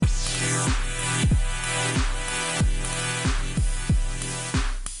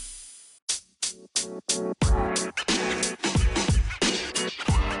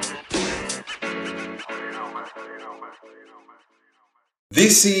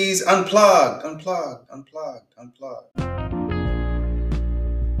This is Unplugged, Unplugged, Unplugged, Unplugged.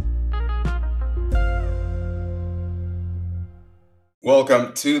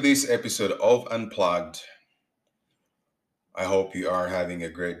 Welcome to this episode of Unplugged. I hope you are having a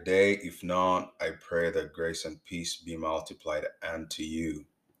great day. If not, I pray that grace and peace be multiplied unto you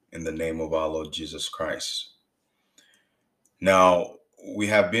in the name of our Lord Jesus Christ. Now, we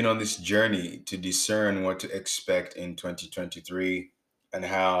have been on this journey to discern what to expect in 2023 and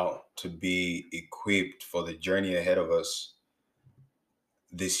how to be equipped for the journey ahead of us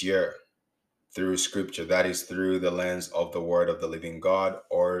this year through scripture. That is through the lens of the word of the living God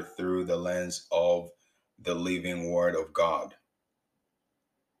or through the lens of the living word of God.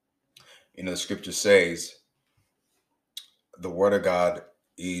 The scripture says the word of God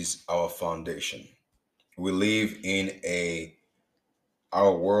is our foundation. We live in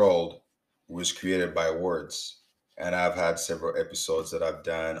our world was created by words. And I've had several episodes that I've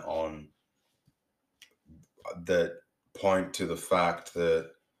done on that point to the fact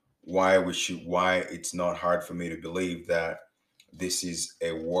that why it's not hard for me to believe that this is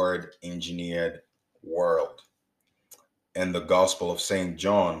a word engineered world. In the Gospel of St.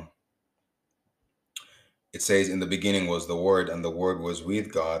 John, it says, in the beginning was the Word, and the Word was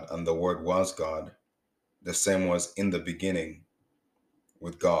with God, and the Word was God. The same was in the beginning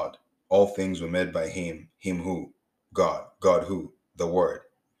with God. All things were made by him. Him who? God. God who? The Word.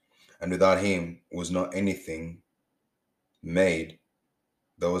 And without him was not anything made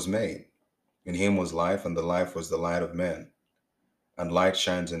that was made. In him was life, and the life was the light of men. And light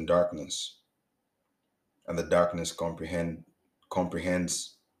shines in darkness, and the darkness comprehends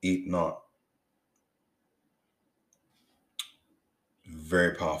it not.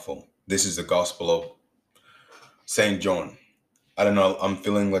 Very powerful. This is the Gospel of St. John. I don't know. I'm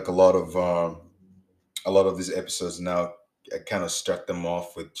feeling like a lot of these episodes now. I kind of start them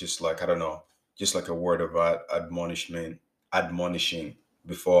off with just like, I don't know, just like a word of admonishing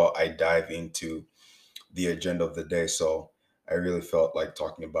before I dive into the agenda of the day. So I really felt like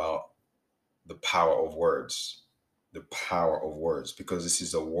talking about the power of words, because this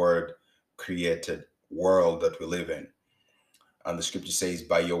is a word created world that we live in. And the scripture says,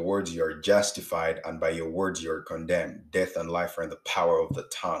 by your words you are justified, and by your words you are condemned. Death and life are in the power of the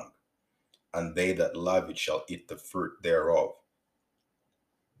tongue, and they that love it shall eat the fruit thereof.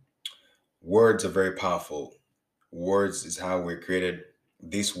 Words are very powerful. Words is how we're created.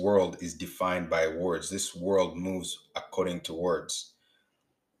 This world is defined by words. This world moves according to words.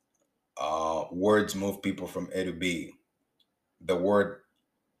 Words move people from A to B. The word,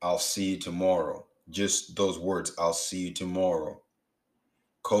 I'll see you tomorrow. Just those words, I'll see you tomorrow,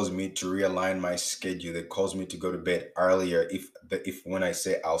 cause me to realign my schedule. They cause me to go to bed earlier if when I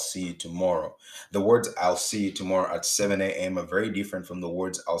say I'll see you tomorrow. The words I'll see you tomorrow at 7 a.m. are very different from the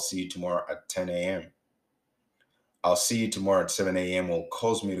words I'll see you tomorrow at 10 a.m. I'll see you tomorrow at 7 a.m. will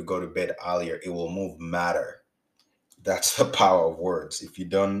cause me to go to bed earlier. It will move matter. That's the power of words. If you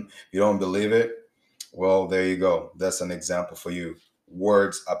don't believe it, well, there you go. That's an example for you.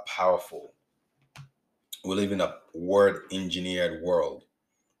 Words are powerful. We live in a word engineered world.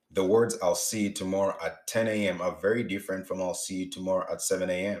 The words I'll see you tomorrow at 10 a.m. are very different from I'll see you tomorrow at 7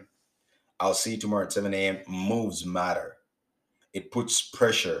 a.m. I'll see you tomorrow at 7 a.m. moves matter. It puts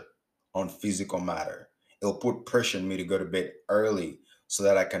pressure on physical matter. It'll put pressure on me to go to bed early so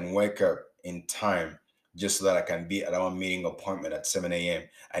that I can wake up in time, just so that I can be at our meeting appointment at 7 a.m.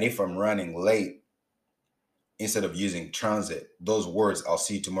 And if I'm running late, instead of using transit, those words I'll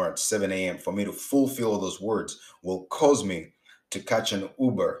see you tomorrow at 7 a.m. for me to fulfill those words will cause me to catch an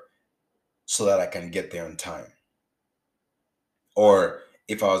Uber so that I can get there on time. Or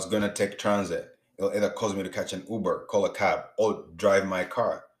if I was going to take transit, it'll either cause me to catch an Uber, call a cab, or drive my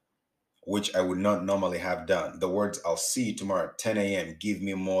car, which I would not normally have done. The words I'll see you tomorrow at 10 a.m. give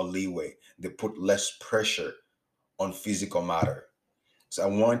me more leeway. They put less pressure on physical matter. So I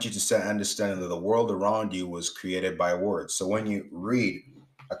want you to start understanding that the world around you was created by words. So when you read,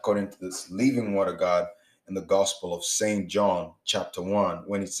 according to this living word of God, in the Gospel of St. John, chapter 1,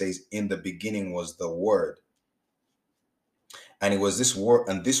 when it says, in the beginning was the Word, and it was this Word,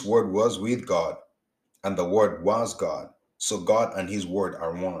 and this Word was with God, and the Word was God. So God and his Word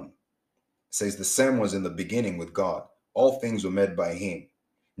are one. It says the same was in the beginning with God. All things were made by him.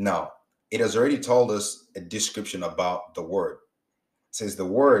 Now, it has already told us a description about the Word. It says the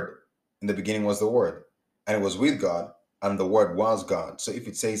Word in the beginning was the Word, and it was with God, and the Word was God. So if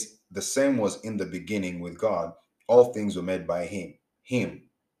it says the same was in the beginning with God, all things were made by him,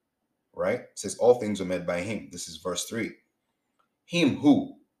 right? It says all things were made by him. This is verse 3. Him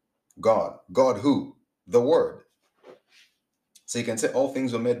who? God. God who? The Word. It So you can say all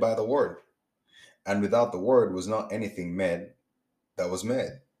things were made by the word. And without the word was not anything made that was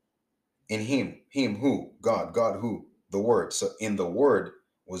made. In him who? God who? The word. So in the word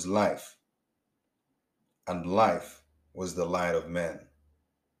was life, and life was the light of men.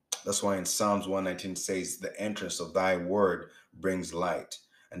 That's why in Psalms 119 says, the entrance of thy word brings light.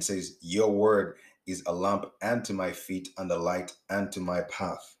 And says, your word is a lamp unto my feet and a light unto my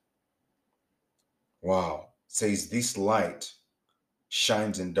path. Wow. It says this light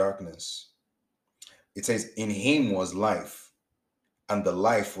shines in darkness. It says, in him was life, and the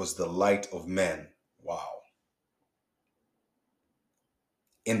life was the light of men. Wow.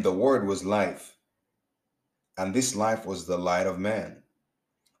 In the word was life, and this life was the light of man.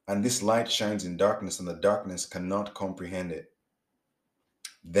 And this light shines in darkness, and the darkness cannot comprehend it.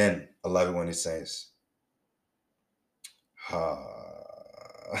 Then I love it when it says,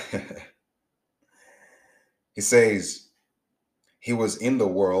 he says, he was in the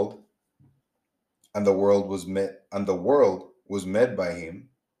world, and the world was made by him,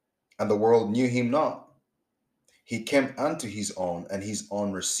 and the world knew him not. He came unto his own, and his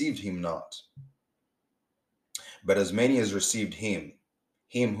own received him not. But as many as received him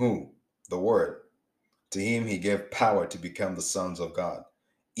who? The word, to him he gave power to become the sons of God,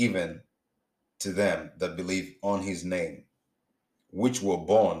 even to them that believe on his name, which were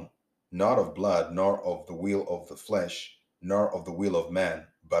born not of blood, nor of the will of the flesh, nor of the will of man,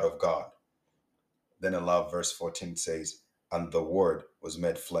 but of God. Then I love verse 14 says, and the word was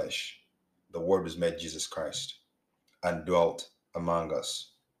made flesh. The word was made Jesus Christ, and dwelt among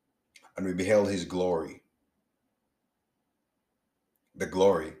us. And we beheld his glory, the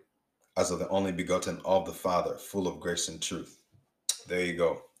glory as of the only begotten of the Father, full of grace and truth. There you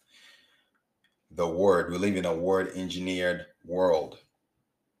go. The word, we live in a word engineered world.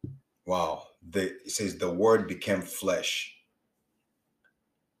 Wow. It says the word became flesh.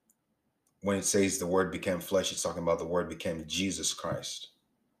 When it says the word became flesh, it's talking about the word became Jesus Christ.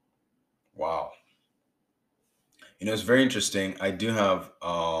 Wow. It's very interesting. I do have,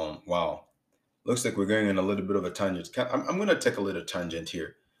 wow. Looks like we're going in a little bit of a tangent. I'm going to take a little tangent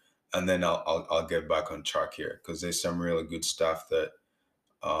here, and then I'll get back on track here, because there's some really good stuff that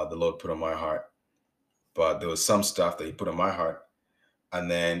the Lord put on my heart. But there was some stuff that he put on my heart, and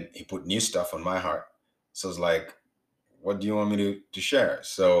then he put new stuff on my heart. So it's like, what do you want me to share?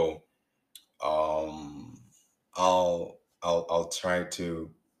 So I'll try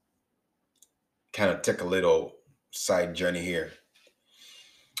to kind of take a little side journey here.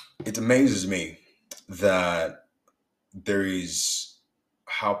 It amazes me that there is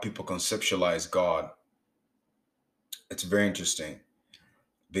how people conceptualize God. It's very interesting,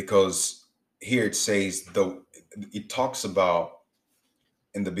 because here it says it talks about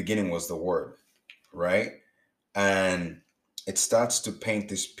in the beginning was the word, right? And it starts to paint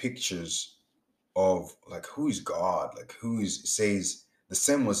these pictures of like, who is God? Like, it says the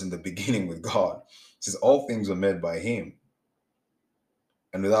same was in the beginning with God. It says all things were made by him,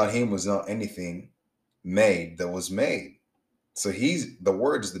 and without him was not anything made that was made. So the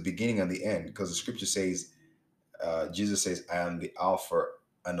word is the beginning and the end, because the scripture says, Jesus says, I am the Alpha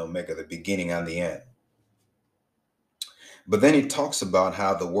and Omega, the beginning and the end. But then it talks about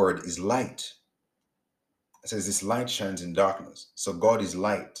how the word is light. It says this light shines in darkness. So God is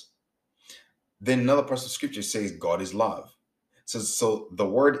light. Then another part of scripture says God is love. So the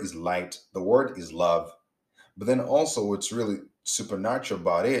word is light, the word is love. But then also what's really supernatural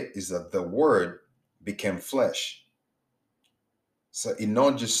about it is that the word became flesh. So it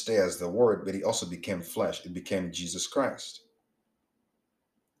not just stay as the word, but it also became flesh. It became Jesus Christ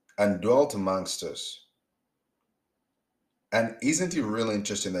and dwelt amongst us. And isn't it really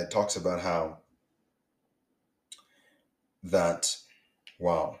interesting that it talks about how that,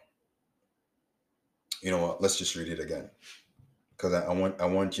 wow, you know what, let's just read it again, because I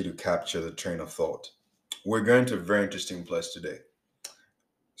want you to capture the train of thought. We're going to a very interesting place today.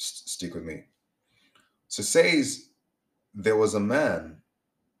 Stick with me. So it says, there was a man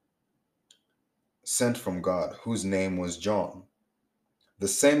sent from God whose name was John. The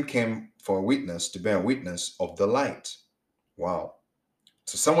same came for a witness, to bear witness of the light. Wow.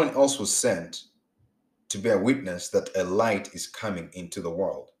 So someone else was sent to bear witness that a light is coming into the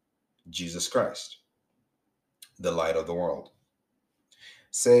world. Jesus Christ, the light of the world.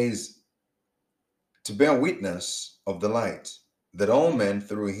 Says, to bear witness of the light, that all men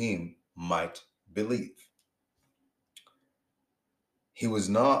through him might believe. He was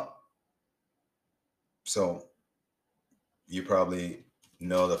not, so you probably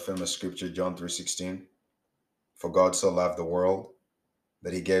know the famous scripture, John 3:16. For God so loved the world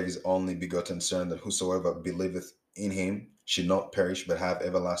that he gave his only begotten Son, that whosoever believeth in him should not perish but have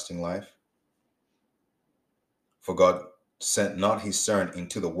everlasting life. For God sent not his Son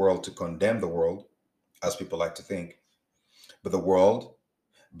into the world to condemn the world, as people like to think, but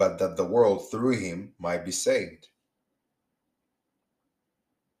that the world through him might be saved.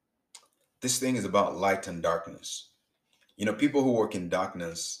 This thing is about light and darkness. People who work in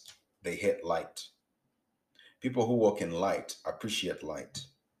darkness, they hate light. People who walk in light appreciate light.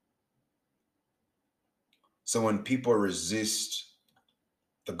 So when people resist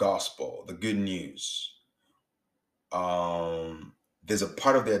the gospel, the good news, there's a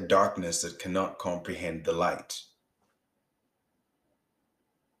part of their darkness that cannot comprehend the light.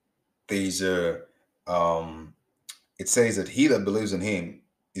 There's a it says that he that believes in him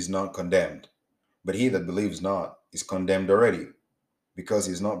is not condemned, but he that believes not is condemned already, because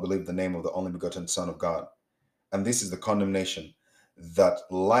he has not believed the name of the only begotten Son of God. And this is the condemnation, that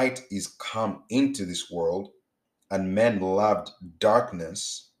light is come into this world, and men loved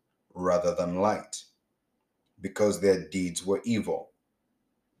darkness rather than light, because their deeds were evil.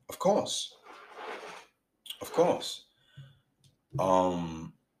 Of course. Of course.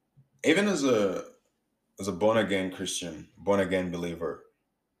 Even as a born again Christian, born again believer,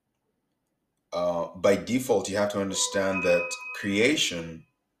 by default, you have to understand that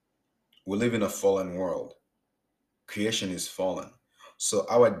we live in a fallen world. Creation is fallen. So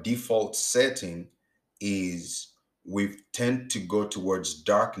our default setting is we tend to go towards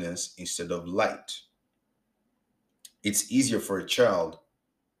darkness instead of light. It's easier for a child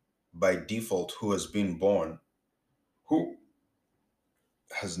by default who has been born, who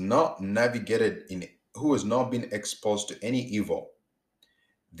has not navigated in, who has not been exposed to any evil.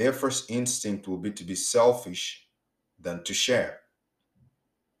 Their first instinct will be to be selfish than to share.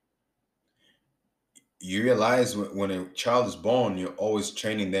 You realize when a child is born, you're always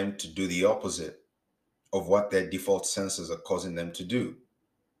training them to do the opposite of what their default senses are causing them to do.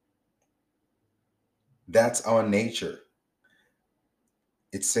 That's our nature.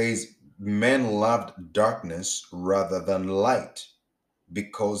 It says men loved darkness rather than light,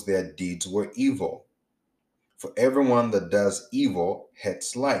 because their deeds were evil. For everyone that does evil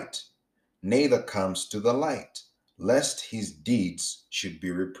hates light, neither comes to the light, lest his deeds should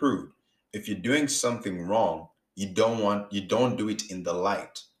be reproved. If you're doing something wrong, you don't do it in the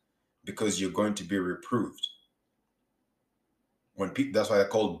light, because you're going to be reproved. That's why they're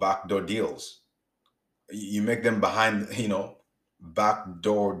called backdoor deals. You make them behind,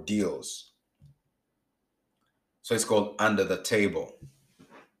 backdoor deals. So it's called under the table.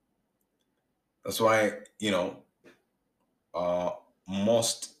 That's why,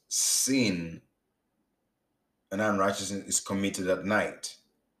 most sin and unrighteousness is committed at night.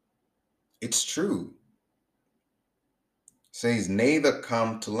 It's true. It says, neither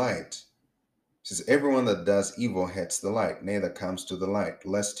come to light. It says, everyone that does evil hates the light, neither comes to the light,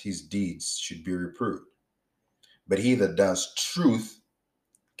 lest his deeds should be reproved. But he that does truth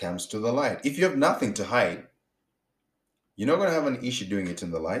comes to the light. If you have nothing to hide, you're not going to have an issue doing it in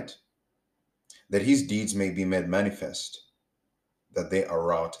the light, that his deeds may be made manifest, that they are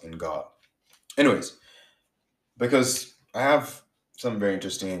wrought in God. Anyways, because I have some very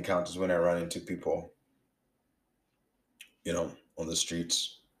interesting encounters when I run into people, on the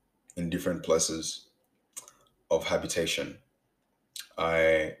streets, in different places of habitation.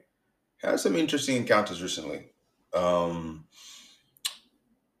 I had some interesting encounters recently. Um,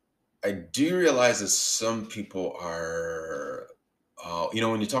 I do realize that some people are,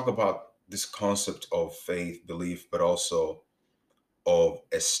 when you talk about this concept of faith, belief, but also of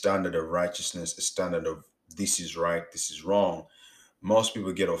a standard of righteousness, a standard of this is right, this is wrong, most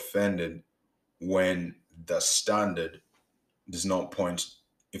people get offended when the standard does not point,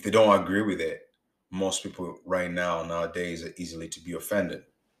 if they don't agree with it. Most people right now, nowadays, are easily to be offended.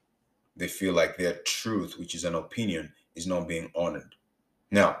 They feel like their truth, which is an opinion, is not being honored.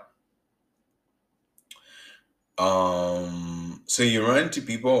 Now, so you run into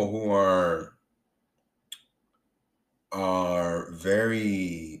people who are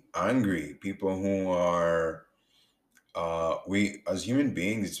very angry, people who are we as human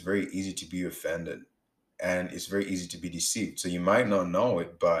beings, it's very easy to be offended, and it's very easy to be deceived. So you might not know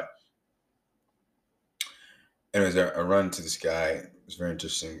it, but anyways, I run into this guy. It's a very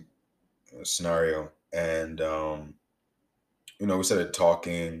interesting scenario, and we started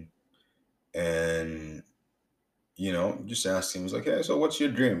talking, and just asked him, I was like, hey, so what's your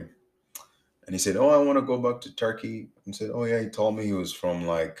dream? And he said, oh, I want to go back to Turkey. And said, oh yeah, he told me he was from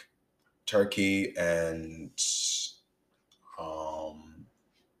like Turkey and um,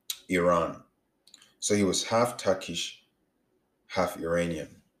 Iran. So he was half Turkish, half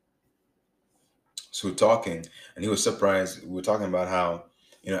Iranian. So we're talking, and he was surprised. We were talking about how,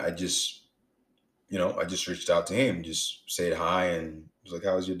 I just reached out to him, just said hi, and was like,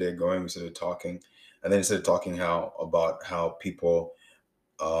 "How's your day going?" We started talking, and then he started talking how about how people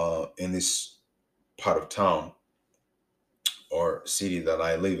in this part of town or city that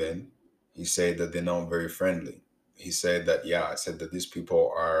I live in, he said that they're not very friendly. He said that, yeah, I said that these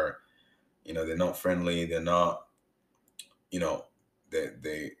people are, they're not friendly. They're not, you know,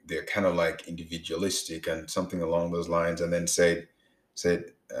 they're kind of like individualistic and something along those lines. And then so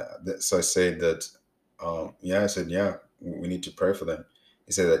I said that, yeah, I said, yeah, we need to pray for them.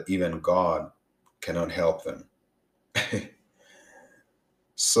 He said that even God cannot help them.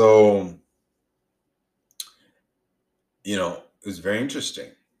 So, it was very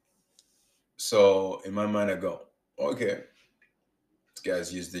interesting. So in my mind, I go, okay, this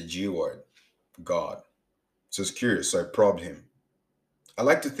guy's used the G word, God. So it's curious. So I probed him. I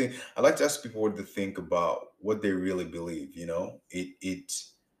like to ask people what they think about what they really believe,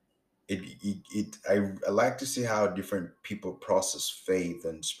 I like to see how different people process faith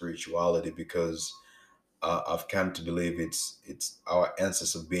and spirituality because I've come to believe it's our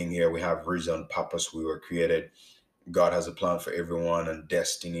essence of being here. We have reason, purpose. We were created. God has a plan for everyone and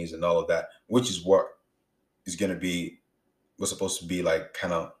destinies and all of that, which is what is going to be was supposed to be like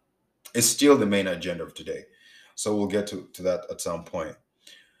kind of it's still the main agenda of today. So we'll get to that at some point.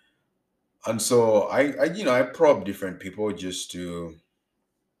 And so I probe different people just to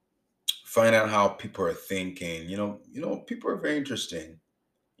find out how people are thinking. People are very interesting.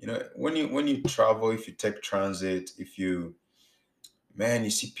 When you travel, if you take transit, if you man, you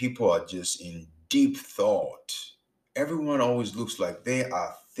see people are just in deep thought. Everyone always looks like they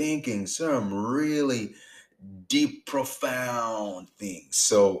are thinking some really deep, profound things.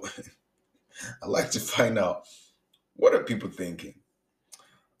 So I like to find out what are people thinking.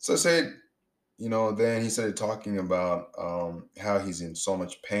 So I said, then he started talking about how he's in so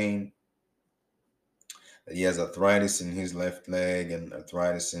much pain, that he has arthritis in his left leg and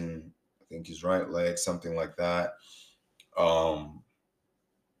arthritis in, I think, his right leg, something like that. Um,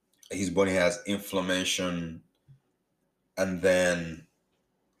 his body has inflammation, and then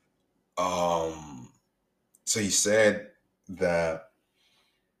um, so he said that.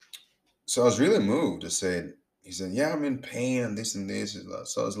 So I was really moved. He said, yeah, I'm in pain and this and this.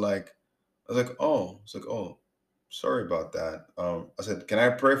 So I was like, oh, sorry about that. I said, can I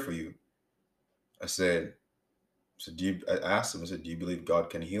pray for you? I said, I asked him, I said, do you believe God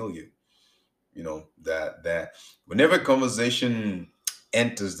can heal you? That whenever conversation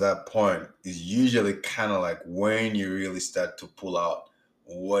enters that point is usually kind of like when you really start to pull out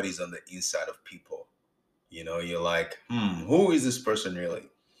what is on the inside of people. You're like, who is this person really?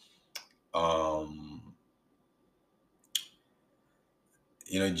 Um,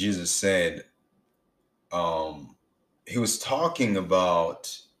 Jesus said, um, he was talking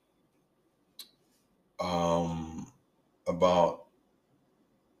um about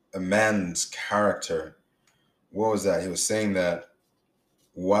a man's character. What was that? He was saying that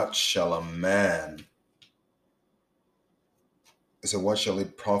what shall a man so what shall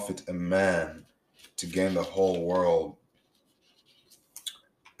it profit a man to gain the whole world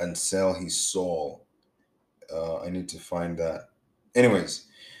and sell his soul? I need to find that. Anyways,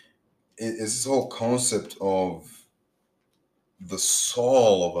 it's this whole concept of the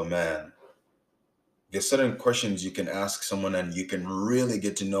soul of a man. There's certain questions you can ask someone and you can really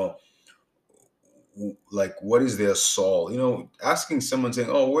get to know like what is their soul. Asking someone saying,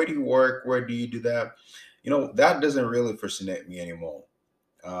 oh, where do you work, where do you do that, that doesn't really fascinate me anymore.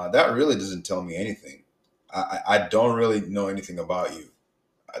 That really doesn't tell me anything. I don't really know anything about you.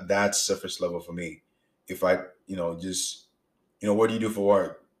 That's surface level for me. If I, just, what do you do for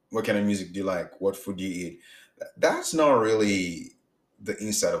work? What kind of music do you like? What food do you eat? That's not really the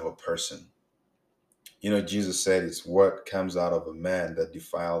inside of a person. Jesus said it's what comes out of a man that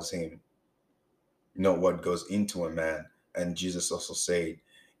defiles him, not what goes into a man. And Jesus also said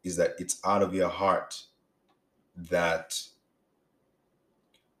is that it's out of your heart that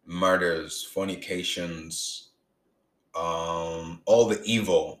murders, fornications, all the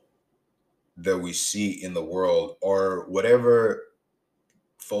evil that we see in the world or whatever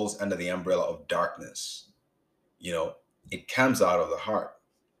falls under the umbrella of darkness, you know, it comes out of the heart.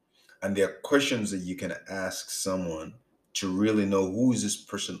 And there are questions that you can ask someone to really know who is this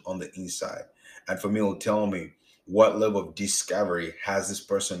person on the inside. And for me, it'll tell me what level of discovery has this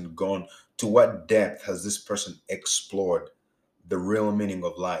person gone, to what depth has this person explored the real meaning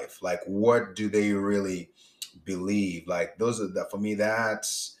of life. Like what do they really believe? Like those are that for me,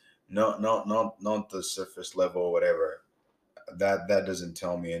 that's not the surface level or whatever. that doesn't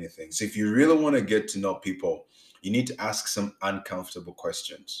tell me anything. So if you really want to get to know people, you need to ask some uncomfortable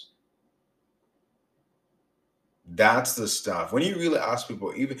questions. That's the stuff. When you really ask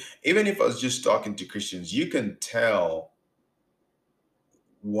people, even if I was just talking to Christians, you can tell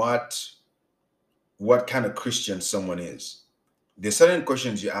what what kind of Christian someone is. There's certain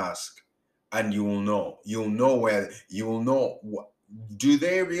questions you ask, and you will know. You'll know where you will know what do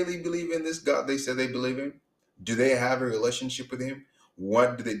they really believe in this God they say they believe in? Do they have a relationship with him?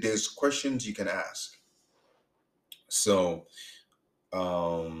 What do they, there's questions you can ask. So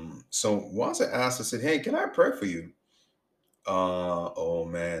so once I asked, I said, "Hey, can I pray for you?" Oh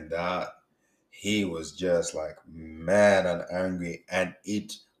man, that he was just like mad and angry, and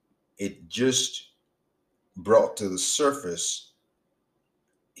it just brought to the surface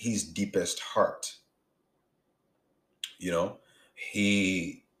his deepest heart. You know,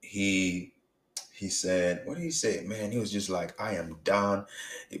 he said, what did he say? Man, he was just like, I am done.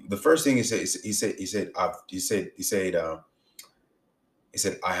 The first thing he said,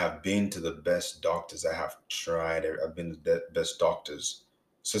 I have been to the best doctors. I have tried. I've been to the best doctors.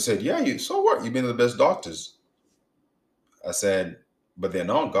 So I said, yeah, you. So what? You've been to the best doctors. I said, but they're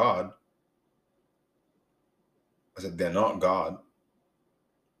not God. I said, they're not God.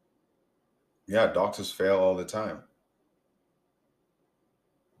 Yeah, doctors fail all the time.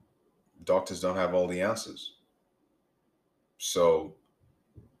 Doctors don't have all the answers. So,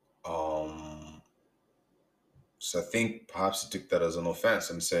 um, so I think perhaps he took that as an offense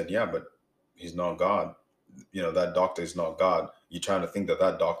and said, yeah, but he's not God. You know, that doctor is not God. You're trying to think that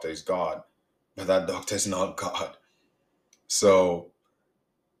that doctor is God, but that doctor is not God. So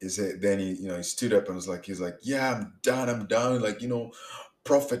he said, then he stood up and was like, he's like, yeah, I'm done. I'm done. Like,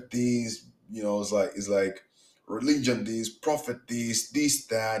 prophet these, it's like religion these, prophet this,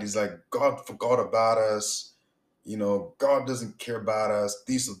 that. He's like, God forgot about us. God doesn't care about us,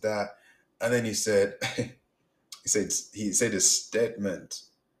 this or that. And then he said, he said a statement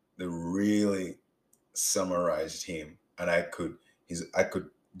that really summarized him, and I could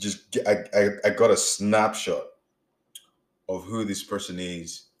just I got a snapshot of who this person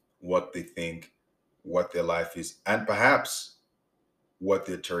is, what they think, what their life is, and perhaps what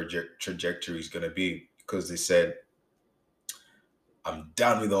their trajectory is going to be, because they said, I'm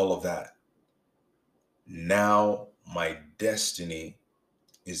done with all of that. Now my destiny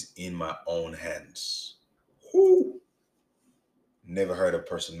is in my own hands. Whew. Never heard a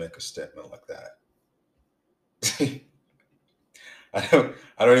person make a statement like that.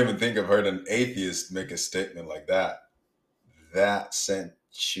 I don't even think I've heard an atheist make a statement like that. That sent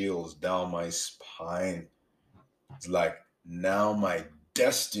chills down my spine. It's like, now my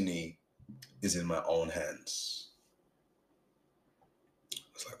destiny is in my own hands.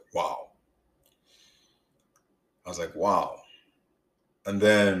 It's like, wow. I was like, wow. And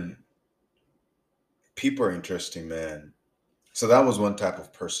then people are interesting, man. So that was one type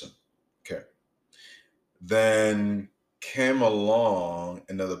of person. Okay. Then came along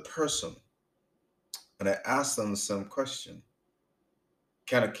another person, and I asked them the same question.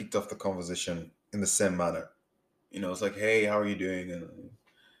 Kind of kicked off the conversation in the same manner. It's like, hey, how are you doing? And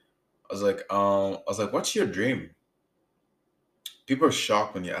I was like, what's your dream? People are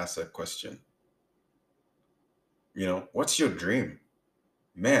shocked when you ask that question. What's your dream?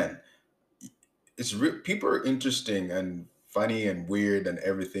 Man, people are interesting and funny and weird and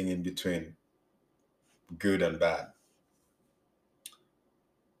everything in between, good and bad.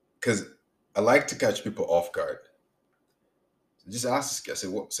 Because I like to catch people off guard. Just ask this guy, I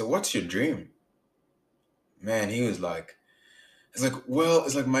said, so what's your dream? Man, he was like, it's like, well,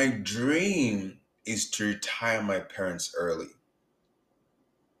 it's like my dream is to retire my parents early.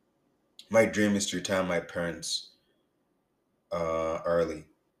 My dream is to retire my parents early.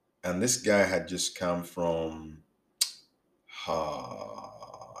 And this guy had just come from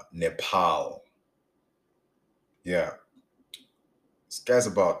Nepal. Yeah. This guy's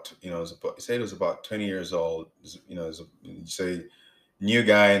about, he said he was about 20 years old. Say new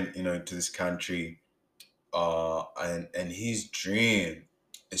guy, into this country. And his dream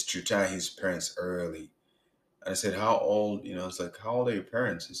is to retire his parents early. And I said, how old, it's like, how old are your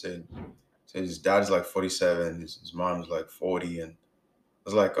parents? He said his dad's like 47, his mom's like 40. And I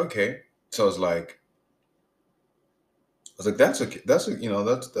was like, okay. So I was like, that's okay. That's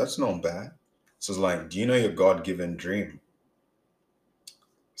not bad. So it's like, do you know your God given dream?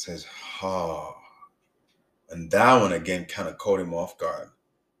 Says, ha. And that one again kind of caught him off guard.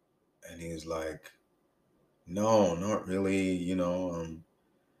 And he's like, no, not really, And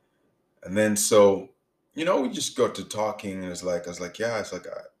then we just got to talking, and I was like, yeah, it's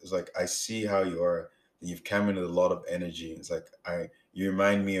like I see how you are. You've come in with a lot of energy. It's like you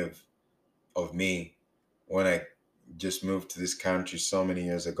remind me of me when I just moved to this country so many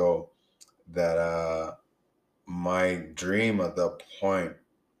years ago. That my dream at that point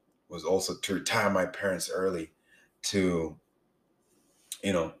was also to retire my parents early, to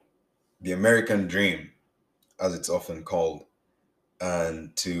you know the American dream, as it's often called,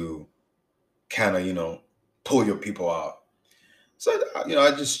 and to kind of pull your people out. So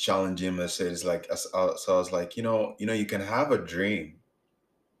I just challenge him and said, it's like, so I was like, you can have a dream,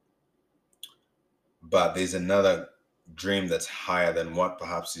 but there's another dream that's higher than what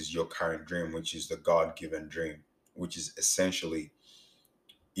perhaps is your current dream, which is the God-given dream, which is essentially,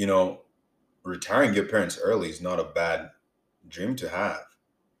 you know, retiring your parents early is not a bad dream to have,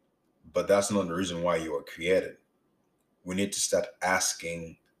 but that's not the reason why you were created. We need to start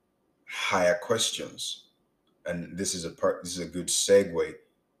asking higher questions, and this is a good segue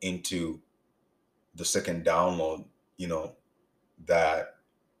into the second download. You know that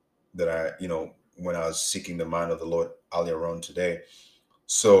I when I was seeking the mind of the Lord earlier on today.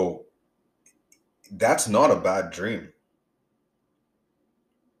 So that's not a bad dream.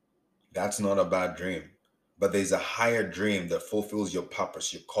 That's not a bad dream. But there's a higher dream that fulfills your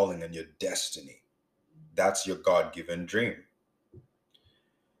purpose, your calling, and your destiny. That's your God-given dream.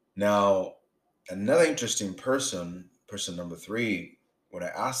 Now, another interesting person number three, when I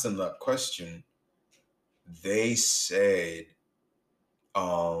asked them that question, they said,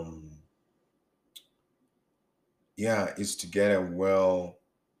 um, yeah, it's to get a well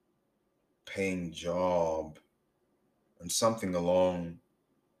paying job and something along,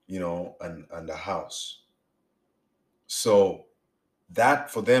 and a house. So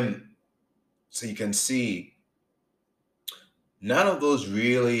that for them, so you can see none of those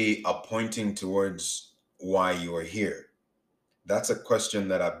really are pointing towards why you are here. That's a question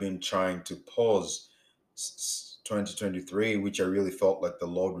that I've been trying to pose 2023, which I really felt like the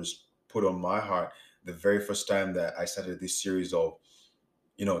Lord was put on my heart the very first time that I started this series of,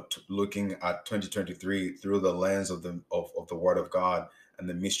 looking at 2023 through the lens of the Word of God and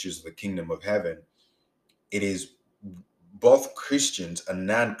the mysteries of the kingdom of heaven. It is both Christians and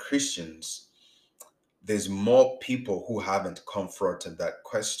non-Christians. There's more people who haven't confronted that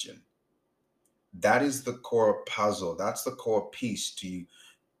question. That is the core puzzle. That's the core piece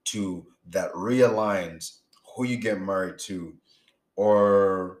to that realigns who you get married to,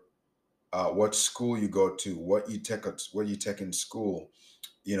 or what school you go to, what you take in school,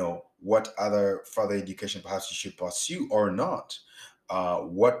 what other further education perhaps you should pursue or not,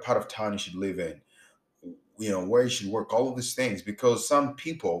 what part of town you should live in, where you should work, all of these things. Because some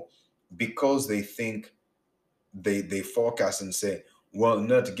people, because they think, they forecast and say, well,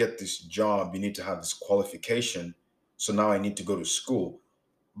 in order to get this job, you need to have this qualification. So now I need to go to school.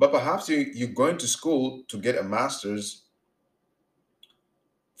 But perhaps you're going to school to get a master's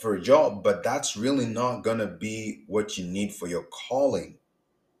for a job, but that's really not going to be what you need for your calling.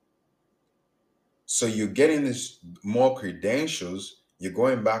 So you're getting this more credentials, you're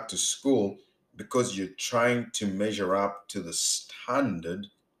going back to school because you're trying to measure up to the standard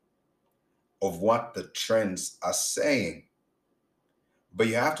of what the trends are saying. But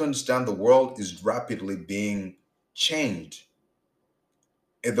you have to understand the world is rapidly being changed.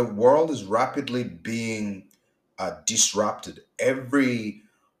 The world is rapidly being disrupted. Every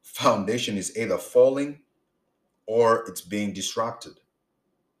foundation is either falling or it's being disrupted.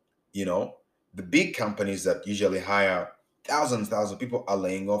 You know, the big companies that usually hire thousands of people are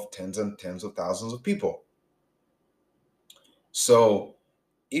laying off tens and tens of thousands of people. So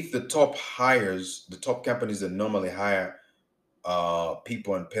if the top companies that normally hire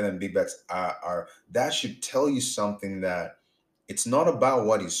people and pay them big bucks are that should tell you something, that it's not about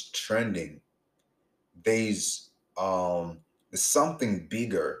what is trending. There's there's something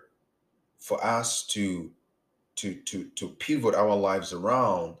bigger for us to pivot our lives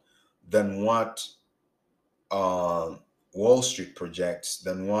around than what um, Wall Street projects,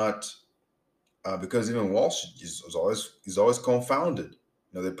 than what because even Wall Street is always confounded.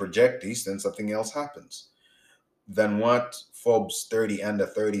 They project this, then something else happens. Than what Forbes 30 under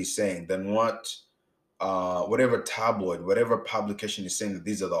 30 is saying. Than what whatever tabloid, whatever publication is saying that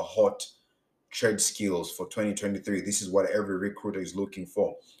these are the hot trade skills for 2023. This is what every recruiter is looking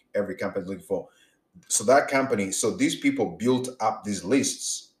for. Every company is looking for. So these people built up these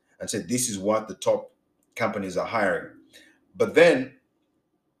lists and said, this is what the top companies are hiring. But then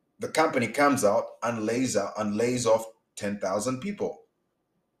the company comes out and lays off 10,000 people.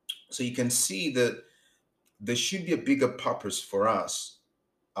 So you can see that there should be a bigger purpose for us.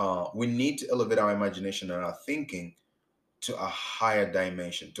 We need to elevate our imagination and our thinking to a higher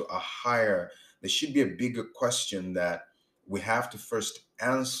dimension, to a higher There should be a bigger question that we have to first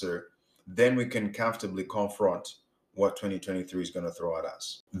answer. Then we can comfortably confront what 2023 is going to throw at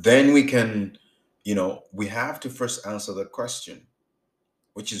us. Then we can, we have to first answer the question,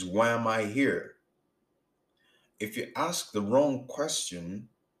 which is, why am I here? If you ask the wrong question,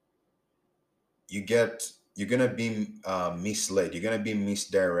 you're going to be misled. You're going to be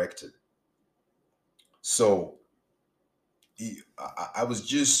misdirected. So I was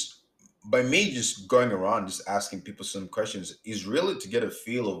just, by me just going around just asking people some questions is really to get a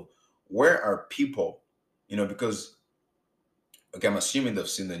feel of where are people, because, okay, I'm assuming they've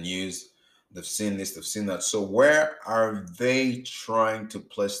seen the news, they've seen this, they've seen that. So where are they trying to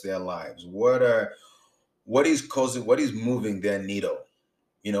place their lives? What is causing, what is moving their needle?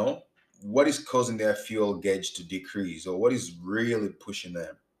 You know, what is causing their fuel gauge to decrease, or what is really pushing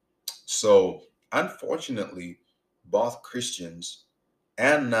them? So, unfortunately, both Christians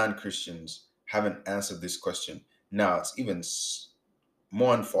and non-Christians haven't answered this question. Now, it's even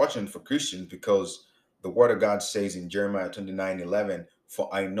more unfortunate for Christians because the Word of God says in Jeremiah 29:11,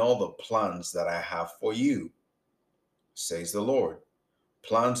 "For I know the plans that I have for you, says the Lord.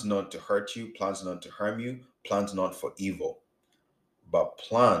 Plans not to hurt you, plans not to harm you, plans not for evil, but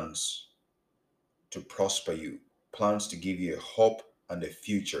plans to prosper you, plans to give you a hope and a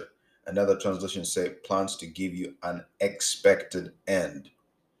future." Another translation say plans to give you an expected end.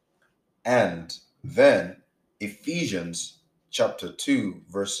 And then Ephesians chapter 2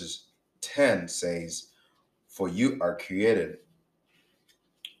 verses 10 says, "For you are created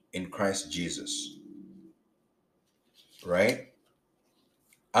in Christ Jesus," right?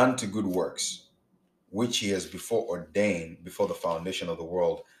 "Unto good works, which he has before ordained before the foundation of the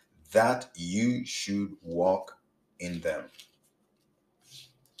world, that you should walk in them."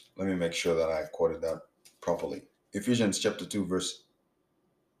 Let me make sure that I quoted that properly. Ephesians chapter 2, verse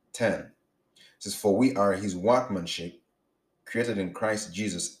 10 says, "For we are his workmanship, created in Christ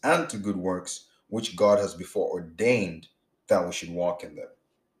Jesus unto good works, which God has before ordained that we should walk in them."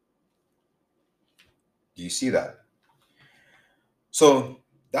 Do you see that? So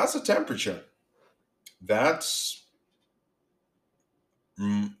that's a temperature. That's,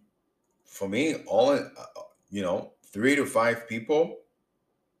 for me, all, 3 to 5 people,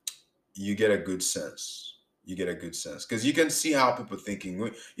 you get a good sense. You get a good sense because you can see how people are thinking.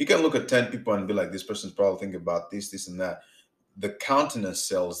 You can look at 10 people and be like, this person's probably thinking about this, this, and that. The countenance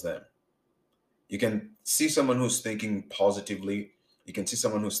sells them. You can see someone who's thinking positively. You can see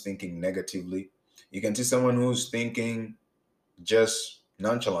someone who's thinking negatively. You can see someone who's thinking just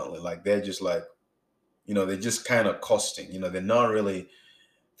nonchalantly, like they're just like, they're just kind of costing. They're not really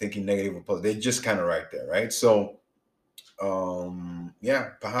thinking negative or positive. They're just kind of right there, right? So, yeah,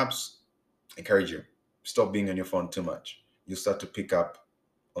 perhaps encourage you. Stop being on your phone too much. You start to pick up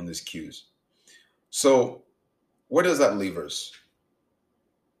on these cues. So, where does that leave us?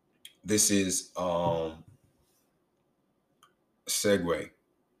 This is segue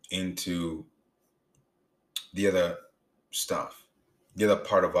into the other stuff, the other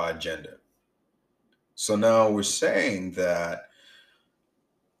part of our agenda. So now we're saying that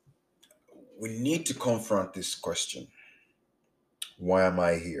we need to confront this question. Why am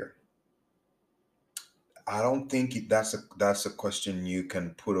I here? I don't think that's a question you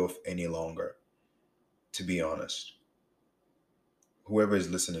can put off any longer, to be honest. Whoever is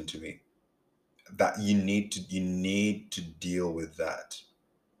listening to me, that you need to deal with that.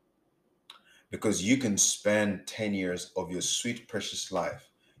 Because you can spend 10 years of your sweet precious life,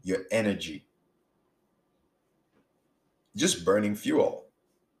 your energy, just burning fuel.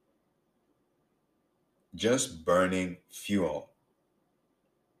 Just burning fuel.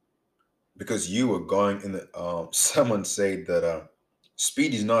 Because you were going in the someone said that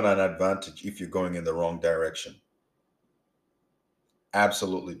speed is not an advantage if you're going in the wrong direction.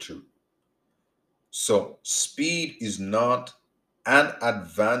 Absolutely true. So speed is not an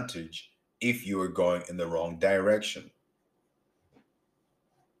advantage if you are going in the wrong direction.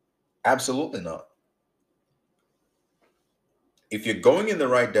 Absolutely not. If you're going in the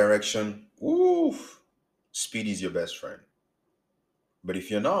right direction, oof, speed is your best friend. But if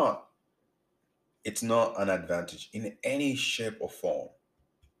you're not, it's not an advantage in any shape or form.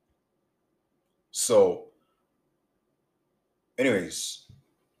 So, anyways,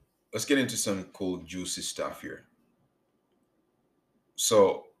 let's get into some cool, juicy stuff here.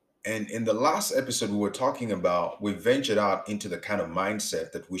 So, and in the last episode, we ventured out into the kind of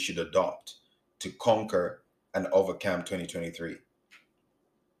mindset that we should adopt to conquer and overcome 2023.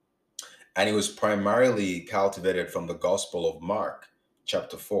 And it was primarily cultivated from the Gospel of Mark,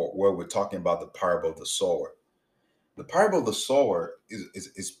 chapter 4, where we're talking about the parable of the sower. The parable of the sower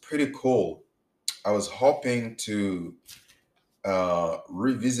is pretty cool I was hoping to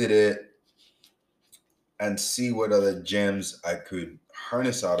revisit it and see what other gems I could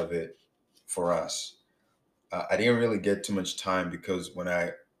harness out of it for us. I didn't really get too much time because when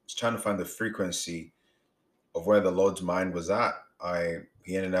I was trying to find the frequency of where the Lord's mind was at,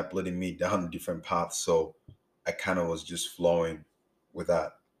 he ended up leading me down a different path. So I kind of was just flowing with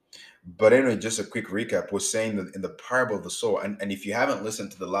that. But anyway, just a quick recap. We're saying that in the parable of the sower, and if you haven't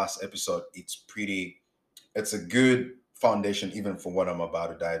listened to the last episode, it's a good foundation even for what I'm about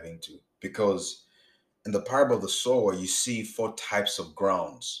to dive into. Because in the parable of the sower, you see four types of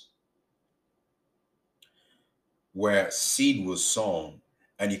grounds where seed was sown,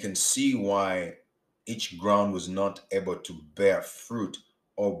 and you can see why each ground was not able to bear fruit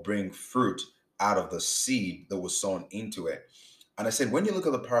or bring fruit out of the seed that was sown into it. And I said, when you look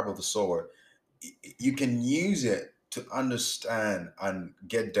at the parable of the sower, you can use it to understand and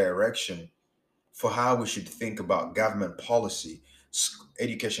get direction for how we should think about government policy,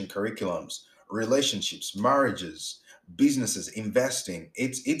 education curriculums, relationships, marriages, businesses, investing.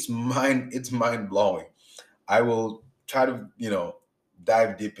 It's mind blowing. I will try to,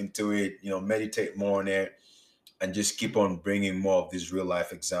 dive deep into it, meditate more on it, and just keep on bringing more of these real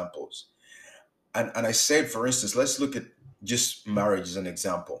life examples. And I said, for instance, let's look at just marriage as an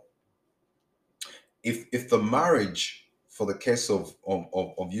example. If the marriage, for the case of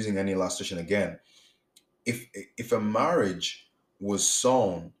using any illustration again, if a marriage was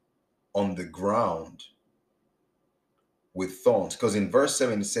sown on the ground with thorns, because in verse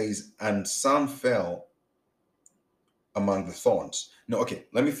 7 it says, and some fell among the thorns. No, okay,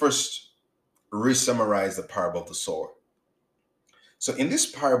 let me first re-summarize the parable of the sower. So in this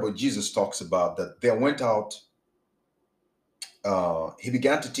parable, Jesus talks about that there went out, he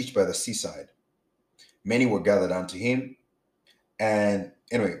began to teach by the seaside. Many were gathered unto him. And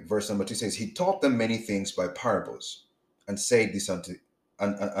anyway, verse number 2 says, he taught them many things by parables, and said this unto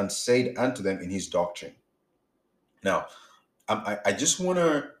and said unto them in his doctrine. Now, I just want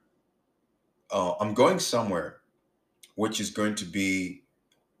to, I'm going somewhere, which is going to be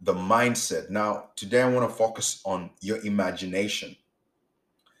the mindset. Now, today I want to focus on your imagination.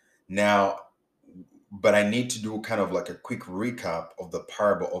 Now, but I need to do kind of like a quick recap of the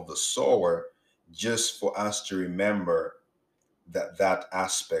parable of the sower, just for us to remember that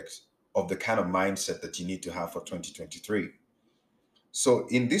aspect of the kind of mindset that you need to have for 2023. So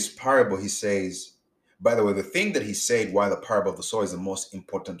in this parable, he says, by the way, the thing that he said why the parable of the sower is the most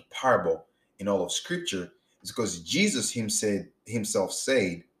important parable in all of scripture is because Jesus himself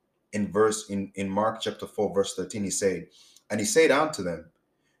said in Mark chapter 4, verse 13, he said, and he said unto them,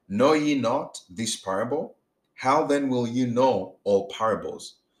 know ye not this parable? How then will you know all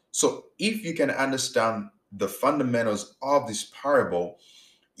parables? So if you can understand the fundamentals of this parable,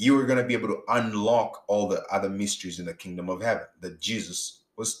 you are going to be able to unlock all the other mysteries in the kingdom of heaven that Jesus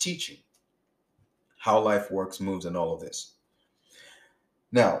was teaching, how life works, moves, and all of this.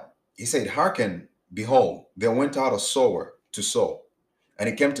 Now, he said, hearken, behold, there went out a sower to sow. And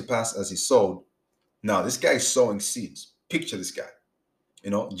it came to pass as he sowed. Now, this guy is sowing seeds. Picture this guy.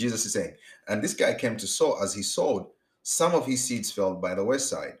 Jesus is saying, and this guy came to sow. As he sowed, some of his seeds fell by the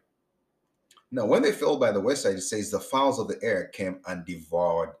wayside. Now, when they fell by the wayside, it says the fowls of the air came and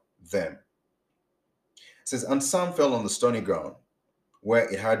devoured them. It says, and some fell on the stony ground, where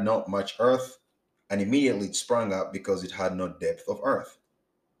it had not much earth, and immediately it sprang up because it had no depth of earth.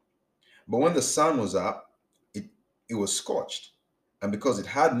 But when the sun was up, it was scorched, and because it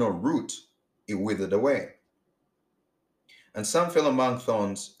had no root, it withered away. And some fell among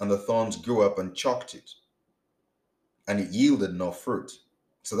thorns, and the thorns grew up and choked it, and it yielded no fruit.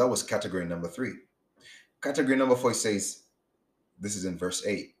 So that was category number 3. Category number 4 says, this is in verse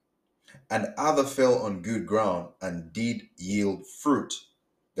 8, and other fell on good ground and did yield fruit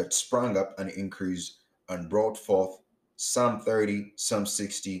that sprang up and increased and brought forth some 30, some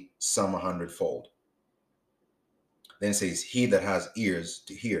 60, some 100-fold. Then it says, he that has ears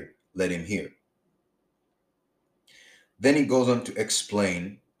to hear, let him hear. Then he goes on to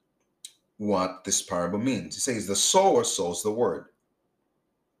explain what this parable means. He says, the sower sows the word.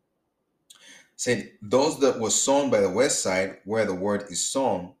 Said, those that were sown by the west side, where the word is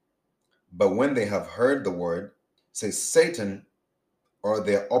sown, but when they have heard the word, says Satan or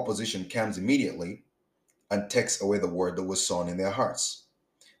their opposition comes immediately and takes away the word that was sown in their hearts.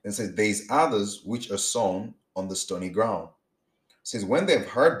 Then says, there's others which are sown on the stony ground. Says, when they've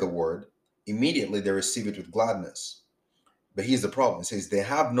heard the word, immediately they receive it with gladness. But here's the problem. It says, they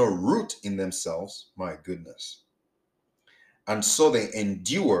have no root in themselves. My goodness. And so they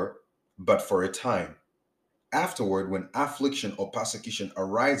endure, but for a time. Afterward, when affliction or persecution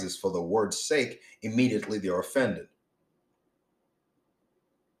arises for the word's sake, immediately they are offended.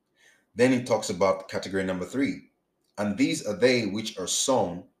 Then he talks about category number three. And these are they which are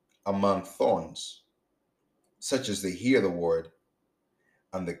sown among thorns, such as they hear the word,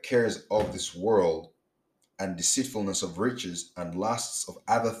 and the cares of this world, and deceitfulness of riches, and lusts of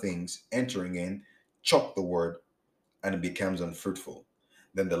other things entering in, choke the word, and it becomes unfruitful.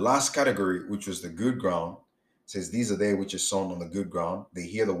 Then the last category, which was the good ground, says, these are they which are sown on the good ground. They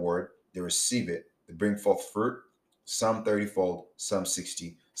hear the word, they receive it, they bring forth fruit, some 30-fold, some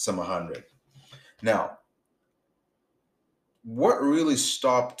 60, some 100. Now, what really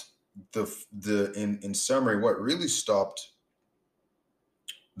stopped in summary, what really stopped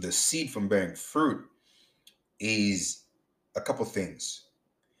the seed from bearing fruit is a couple things.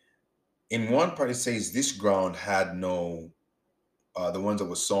 In one part, it says this ground had no, the ones that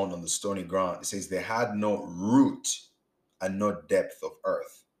were sown on the stony ground, it says they had no root and no depth of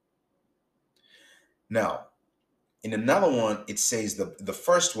earth. Now, in another one, it says the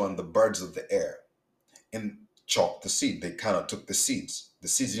first one, the birds of the air, and chalked the seed. They kind of took the seeds. The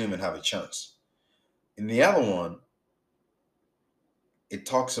seeds didn't even have a chance. In the other one, it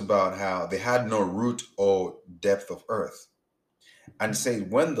talks about how they had no root or depth of earth. And say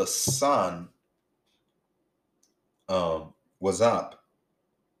when the sun was up,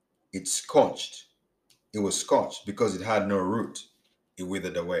 it scorched. It was scorched because it had no root. It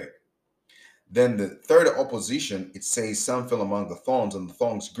withered away. Then the third opposition, it says some fell among the thorns, and the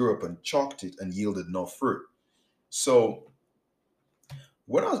thorns grew up and choked it and yielded no fruit. So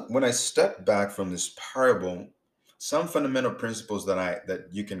when I step back from this parable, some fundamental principles that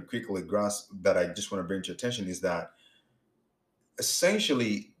you can quickly grasp that I just want to bring to your attention is that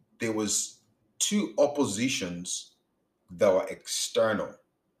essentially there was two oppositions that were external,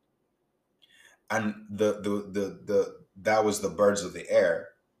 and the that was the birds of the air.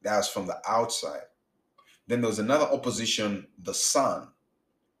 That was from the outside. Then there was another opposition, the sun,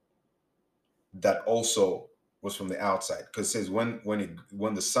 that also was from the outside, because it says when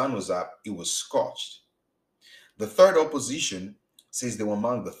the sun was up, it was scorched. The third opposition says they were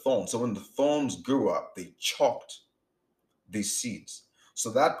among the thorns. So when the thorns grew up, they choked these seeds.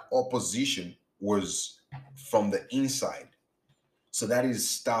 So that opposition was from the inside. So that is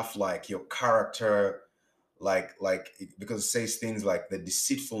stuff like your character, like because it says things like the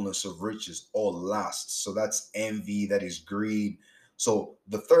deceitfulness of riches or lust. So that's envy, that is greed. So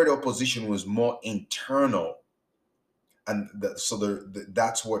the third opposition was more internal, and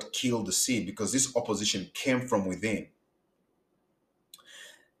that's what killed the seed, because this opposition came from within.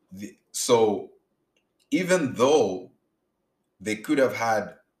 So even though they could have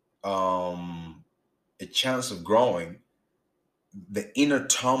had a chance of growing, the inner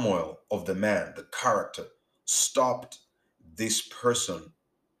turmoil of the man, the character, stopped this person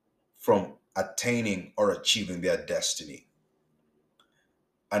from attaining or achieving their destiny.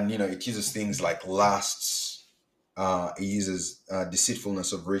 And it uses things like lusts, it uses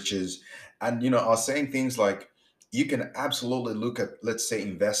deceitfulness of riches, and I was saying things like you can absolutely look at, let's say,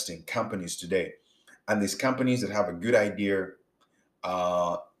 investing companies today, and these companies that have a good idea,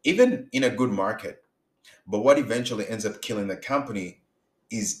 even in a good market. But what eventually ends up killing the company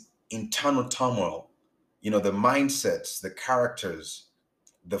is internal turmoil. The mindsets, the characters,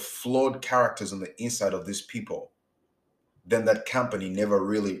 the flawed characters on the inside of these people. Then that company never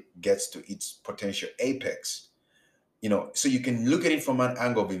really gets to its potential apex. So you can look at it from an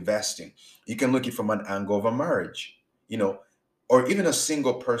angle of investing. You can look at it from an angle of a marriage, or even a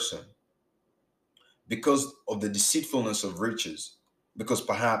single person, because of the deceitfulness of riches, because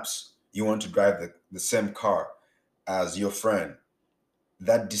perhaps you want to drive the same car as your friend.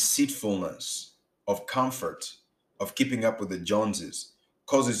 That deceitfulness of comfort, of keeping up with the Joneses,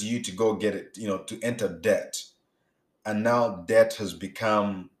 causes you to go get it, to enter debt. And now debt has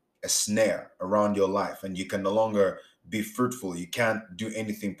become a snare around your life, and you can no longer be fruitful. You can't do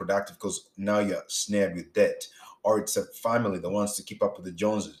anything productive because now you're snared with debt. Or it's a family that wants to keep up with the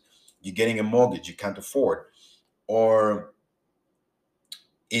Joneses. You're getting a mortgage you can't afford. Or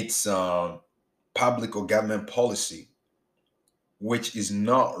it's public or government policy, which is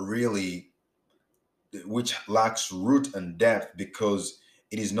not really, which lacks root and depth, because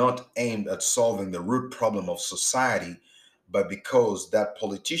it is not aimed at solving the root problem of society, but because that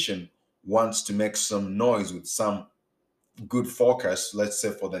politician wants to make some noise with some good forecast, let's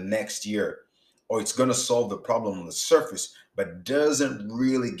say for the next year, or it's going to solve the problem on the surface, but doesn't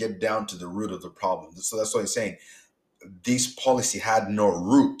really get down to the root of the problem. So that's what I'm saying. This policy had no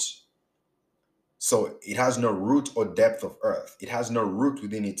root. So it has no root or depth of earth. It has no root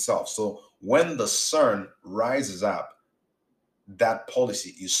within itself. So when the sun rises up, that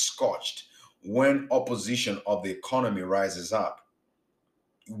policy is scorched. When opposition of the economy rises up,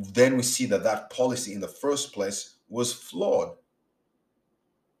 then we see that that policy in the first place was flawed,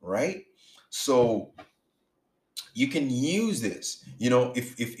 right? So you can use this,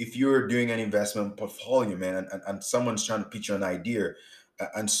 if you're doing an investment portfolio, man, and someone's trying to pitch you an idea,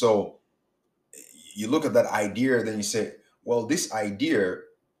 and so you look at that idea, then you say, well, this idea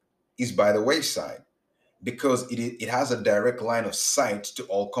is by the wayside because it has a direct line of sight to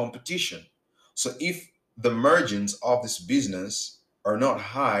all competition. So if the margins of this business are not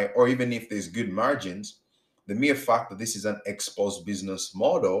high, or even if there's good margins, the mere fact that this is an exposed business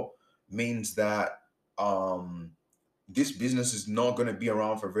model means that this business is not going to be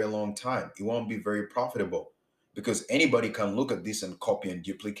around for a very long time. It won't be very profitable because anybody can look at this and copy and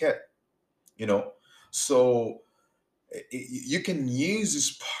duplicate, you know. So you can use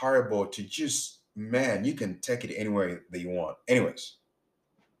this parable to just, man, you can take it anywhere that you want. Anyways,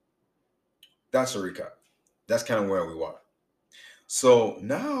 that's a recap. That's kind of where we are. So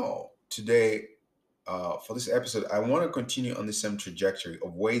now today, for this episode, I want to continue on the same trajectory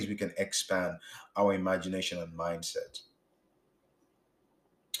of ways we can expand our imagination and mindset.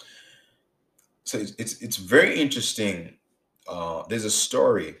 So it's very interesting. There's a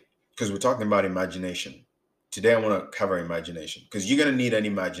story, because we're talking about imagination today. I want to cover imagination because you're going to need an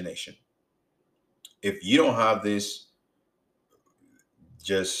imagination. If you don't have this,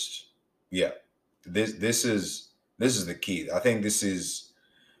 just, yeah, this is the key. I think this is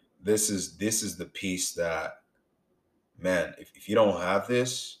the piece that, man, if you don't have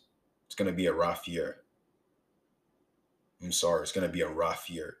this, it's going to be a rough year. I'm sorry, it's going to be a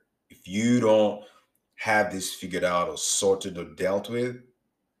rough year if you don't have this figured out or sorted or dealt with.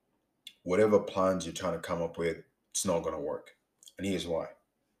 Whatever plans you're trying to come up with, it's not going to work. And here's why.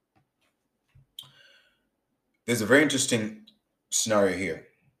 There's a very interesting scenario here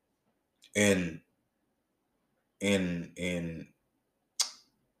in in in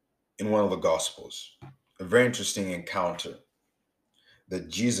in one of the gospels. A very interesting encounter that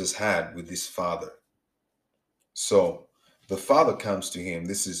Jesus had with his father. So the father comes to him.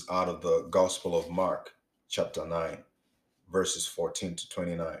 This is out of the Gospel of Mark, chapter 9, verses 14 to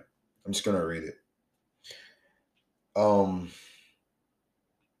 29. I'm just going to read it.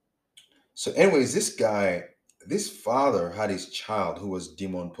 So anyways, this father had his child who was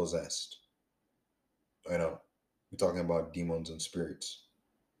demon possessed. I know, we're talking about demons and spirits.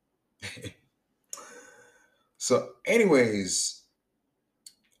 So anyways,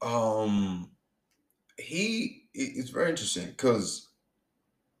 it's very interesting because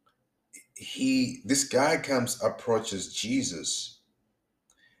this guy approaches Jesus,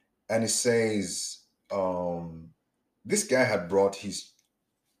 and he says, this guy had brought his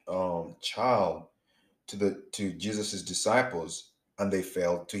child to Jesus's disciples, and they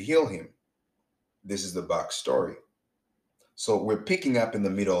failed to heal him. This is the backstory. So we're picking up in the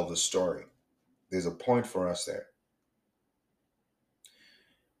middle of the story. There's a point for us there.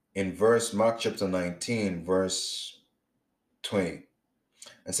 In Mark chapter 19, verse 20,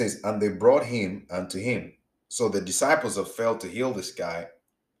 it says, and they brought him unto him. So the disciples have failed to heal this guy.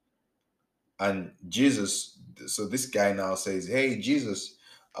 And Jesus, so this guy now says, hey, Jesus,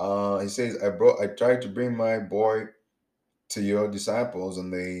 he says, I tried to bring my boy to your disciples,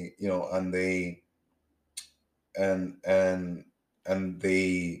 and they, and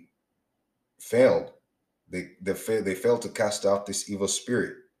they failed. They failed to cast out this evil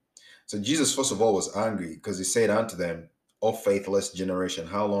spirit. So Jesus, first of all, was angry because he said unto them, O faithless generation,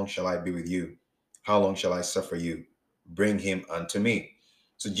 how long shall I be with you? How long shall I suffer you? Bring him unto me.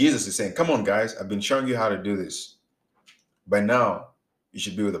 So Jesus is saying, come on, guys, I've been showing you how to do this. By now, you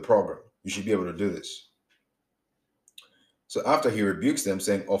should be with the program. You should be able to do this. So after he rebukes them,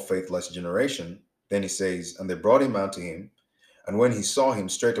 saying, O faithless generation, then he says, and they brought him unto him. And when he saw him,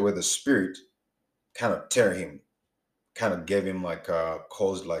 straightway the spirit kind of tear him, kind of gave him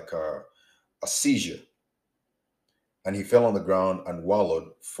caused a seizure. And he fell on the ground and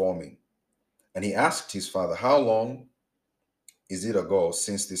wallowed, foaming. And he asked his father, how long is it ago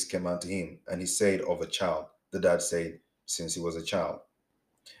since this came unto him? And he said, of a child. The dad said, since he was a child.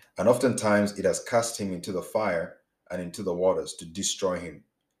 And oftentimes it has cast him into the fire and into the waters to destroy him.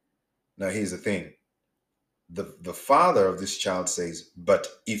 Now here's the thing. The father of this child says, but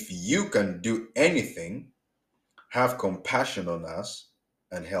if you can do anything, have compassion on us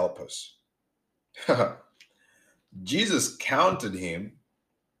and help us. Jesus countered him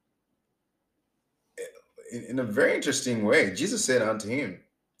in a very interesting way. Jesus said unto him,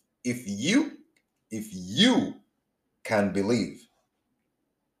 if you if you can believe,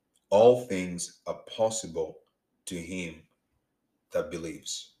 all things are possible to him that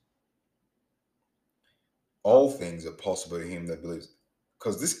believes. All things are possible to him that believes.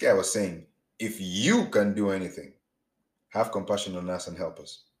 Because this guy was saying, if you can do anything, have compassion on us and help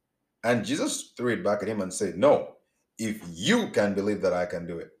us. And Jesus threw it back at him and said, no, if you can believe that I can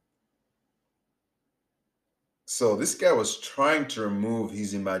do it. So this guy was trying to remove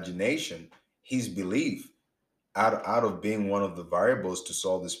his imagination, his belief, out of being one of the variables to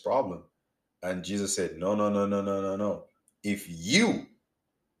solve this problem. And Jesus said, no, no, no, no, no, no, no. If you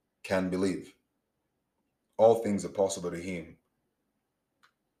can believe, all things are possible to him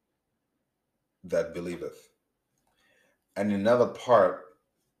that believeth. And another part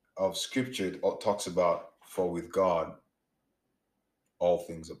of scripture, it talks about, for with God, all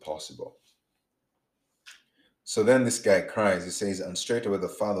things are possible. So then this guy cries, he says, and straightway the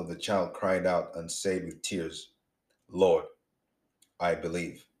father of the child cried out and said with tears, Lord, I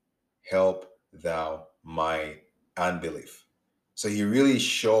believe, help thou my unbelief. So he really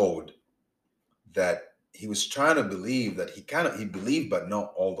showed that he was trying to believe, that he believed, but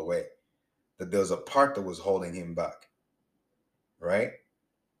not all the way, that there was a part that was holding him back, right?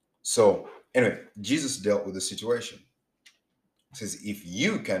 So anyway, Jesus dealt with the situation. He says, if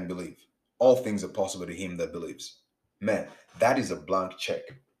you can believe, all things are possible to him that believes. Man, that is a blank check.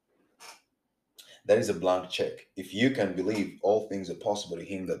 That is a blank check. If you can believe, all things are possible to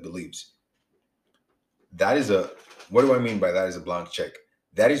him that believes. That is what do I mean by that is a blank check?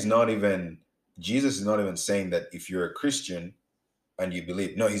 That is not even, Jesus is not even saying that if you're a Christian and you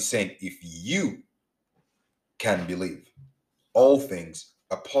believe. No, he's saying if you can believe, all things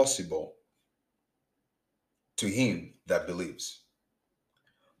are possible to him that believes.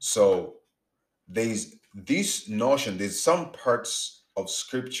 So there's this notion, there's some parts of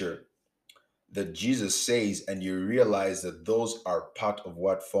scripture that Jesus says, and you realize that those are part of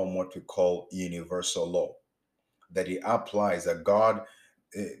what form what we call universal law, that he applies, that God,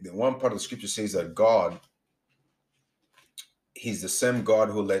 the one part of the scripture says that God, he's the same God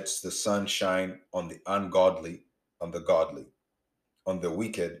who lets the sun shine on the ungodly, on the godly, on the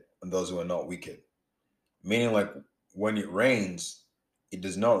wicked, and those who are not wicked. Meaning, like, when it rains, it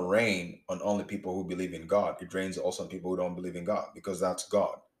does not rain on only people who believe in God. It rains also on people who don't believe in God, because that's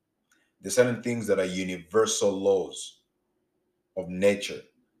God. There's certain things that are universal laws of nature,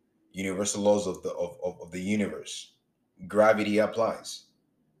 universal laws of the universe. Gravity applies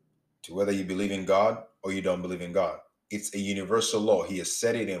to whether you believe in God or you don't believe in God. It's a universal law. He has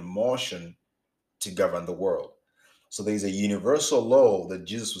set it in motion to govern the world. So there's a universal law that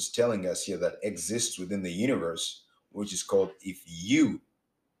Jesus was telling us here that exists within the universe, which is called, if you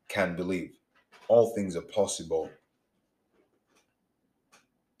can believe, all things are possible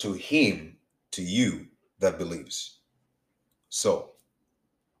to him, to you that believes. So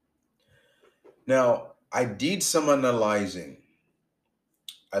now I did some analyzing.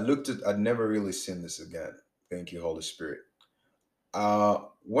 I'd never really seen this again. Thank you, Holy Spirit.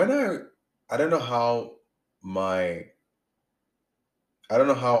 When I don't know how my, I don't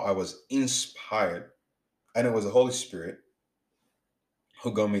know how I was inspired, and it was the Holy Spirit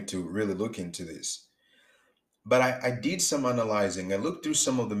who got me to really look into this. But I did some analyzing. I looked through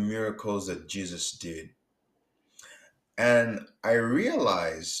some of the miracles that Jesus did. And I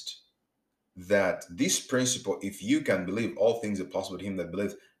realized that this principle, if you can believe, all things are possible to him that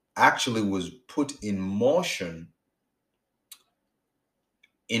believes, actually was put in motion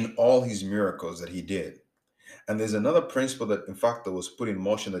in all his miracles that he did. And there's another principle that, in fact, that was put in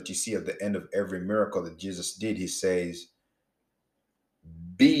motion that you see at the end of every miracle that Jesus did. He says,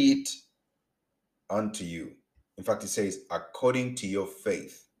 be it unto you. In fact, he says, according to your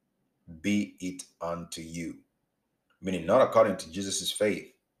faith, be it unto you. Meaning, not according to Jesus's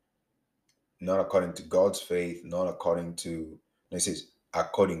faith, not according to God's faith, not according to, no, it says,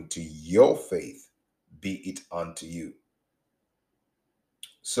 according to your faith, be it unto you.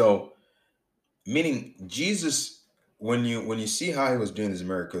 So, meaning Jesus, when you see how he was doing these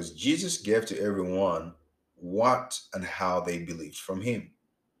miracles, Jesus gave to everyone what and how they believed from him.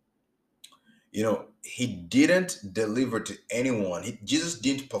 You know, he didn't deliver to anyone. Jesus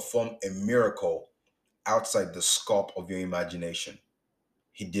didn't perform a miracle outside the scope of your imagination.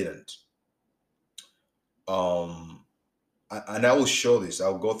 He didn't. And I will show this.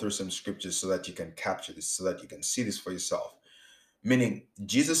 I'll go through some scriptures so that you can capture this, so that you can see this for yourself. Meaning,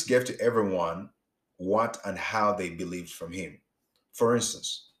 Jesus gave to everyone what and how they believed from him. For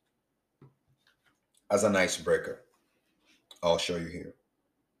instance, as an icebreaker, I'll show you here.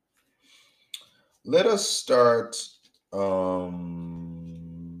 Let us start.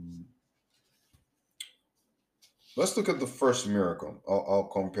 Let's look at the first miracle. I'll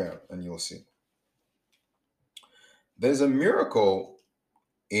compare and you'll see. There's a miracle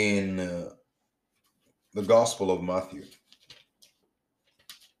in the Gospel of Matthew.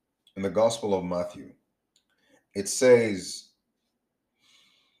 In the Gospel of Matthew, it says,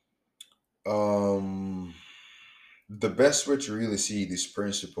 um, the best way to really see this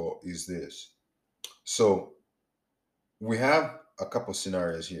principle is this. So we have a couple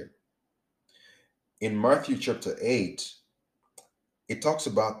scenarios here. In Matthew chapter 8, it talks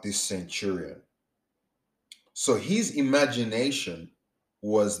about this centurion. So his imagination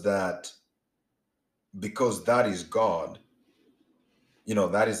was that because that is God,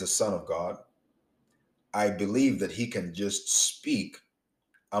 that is the Son of God, I believe that he can just speak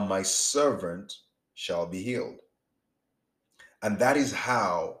and my servant shall be healed. And that is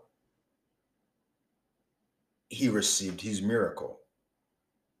how he received his miracle.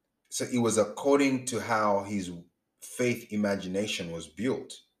 So it was according to how his faith imagination was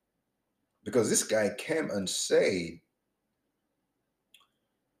built. Because this guy came and said,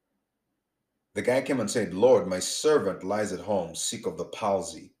 Lord, my servant lies at home, sick of the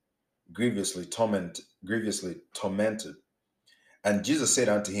palsy, grievously tormented. And Jesus said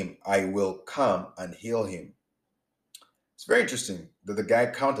unto him, I will come and heal him. It's very interesting that the guy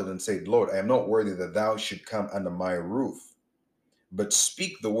countered and said, Lord, I am not worthy that thou should come under my roof, but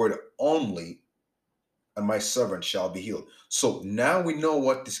speak the word only, and my servant shall be healed. So now we know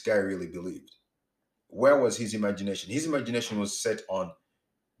what this guy really believed. Where was his imagination? His imagination was set on,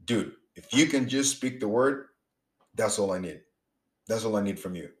 dude, if you can just speak the word, that's all I need. That's all I need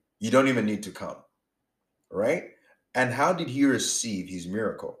from you. You don't even need to come. Right? And how did he receive his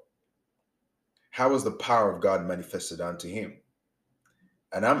miracle? How was the power of God manifested unto him?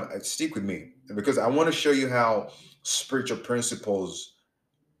 And stick with me because I want to show you how spiritual principles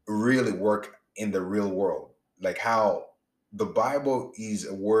really work in the real world. Like how the Bible is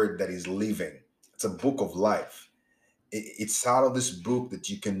a word that is living. It's a book of life. It's out of this book that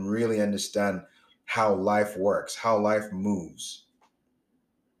you can really understand how life works, how life moves.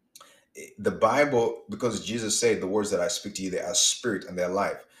 The Bible, because Jesus said, the words that I speak to you, they are spirit and they're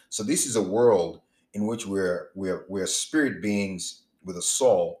life. So this is a world in which we're spirit beings with a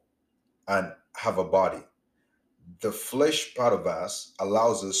soul and have a body. The flesh part of us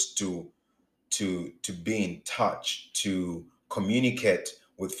allows us to be in touch, to communicate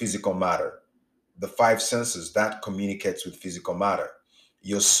with physical matter. The five senses that communicates with physical matter.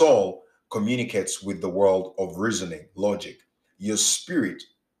 Your soul communicates with the world of reasoning, logic. Your spirit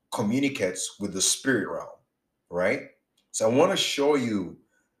communicates with the spirit realm, right? So I want to show you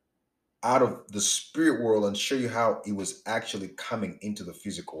out of the spirit world and show you how it was actually coming into the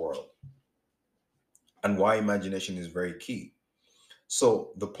physical world and why imagination is very key.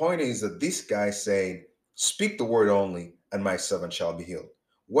 So the point is that this guy said, speak the word only, and my servant shall be healed.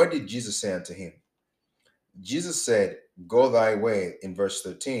 What did Jesus say unto him? Jesus said, go thy way, in verse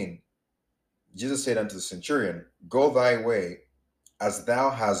 13. Jesus said unto the centurion, go thy way, as thou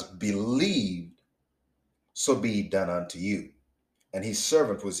hast believed, so be it done unto you. And his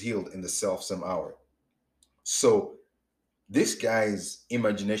servant was healed in the selfsame hour. So this guy's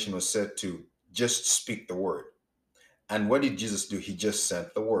imagination was set to just speak the word. And what did Jesus do? He just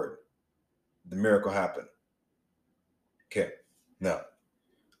sent the word. The miracle happened. Okay, now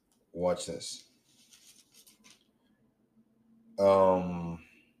watch this.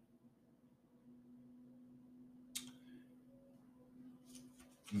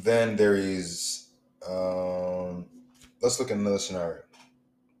 Then there is, let's look at another scenario.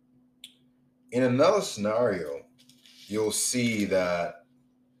 In another scenario, you'll see that,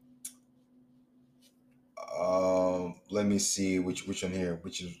 let me see which one here,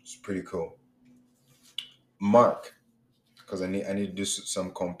 which is pretty cool. Mark, because I need to do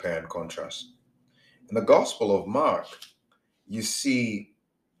some compare and contrast. In the Gospel of Mark, you see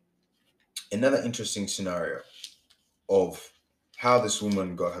another interesting scenario of how this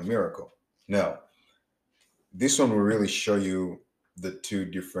woman got her miracle. Now, this one will really show you the two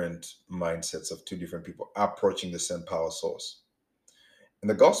different mindsets of two different people approaching the same power source. In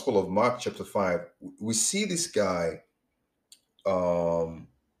the Gospel of Mark, chapter 5, we see this guy.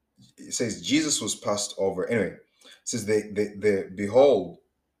 It says Jesus was passed over. Anyway, it says they behold,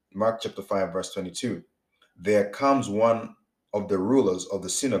 Mark chapter 5, verse 22. There comes one of the rulers of the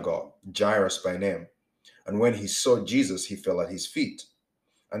synagogue, Jairus by name. And when he saw Jesus, he fell at his feet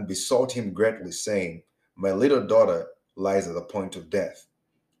and besought him greatly, saying, my little daughter lies at the point of death.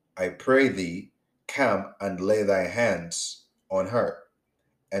 I pray thee, come and lay thy hands on her,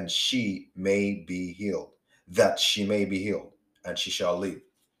 and she may be healed, that she may be healed, and she shall live.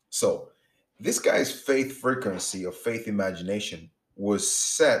 So This guy's faith frequency or faith imagination was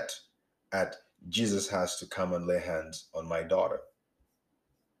set at Jesus has to come and lay hands on my daughter,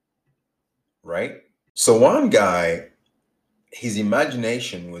 right? So one guy, his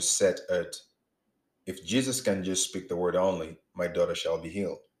imagination was set at if Jesus can just speak the word only, my daughter shall be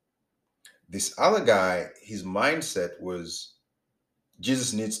healed. This other guy, his mindset was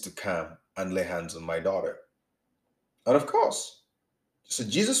Jesus needs to come and lay hands on my daughter. And of course, so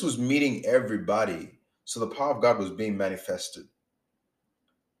Jesus was meeting everybody. So the power of God was being manifested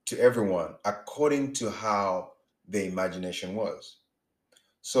to everyone according to how the imagination was.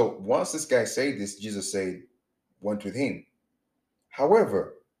 So once this guy said this, Jesus said, went with him.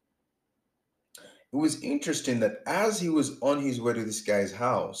 However, it was interesting that as he was on his way to this guy's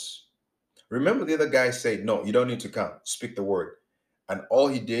house, remember the other guy said, no, you don't need to come, speak the word. And all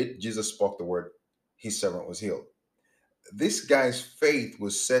he did, Jesus spoke the word, his servant was healed. This guy's faith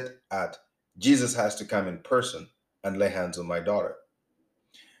was set at Jesus has to come in person and lay hands on my daughter.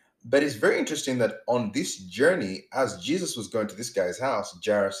 But it's very interesting that on this journey, as Jesus was going to this guy's house,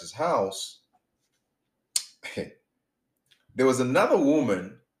 Jairus' house, there was another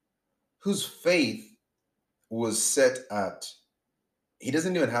woman whose faith was set at, he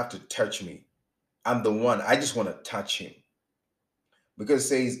doesn't even have to touch me. I'm the one. I just want to touch him. Because it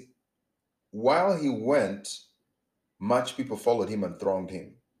says, while he went, much people followed him and thronged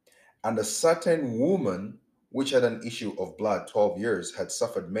him. And a certain woman, which had an issue of blood 12 years, had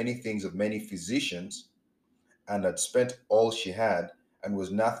suffered many things of many physicians, and had spent all she had, and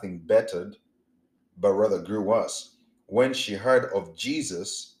was nothing bettered, but rather grew worse. When she heard of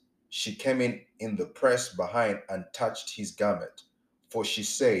Jesus, she came in the press behind and touched his garment. For she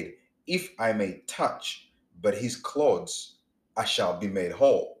said, if I may touch but his clothes, I shall be made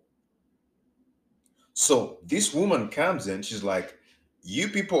whole. So this woman comes in, she's like, you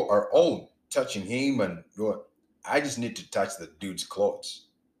people are all touching him and I just need to touch the dude's clothes.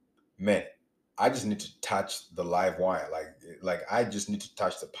 Man, I just need to touch the live wire. Like I just need to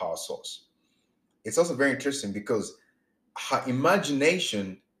touch the power source. It's also very interesting because her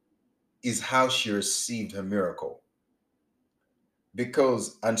imagination is how she received her miracle.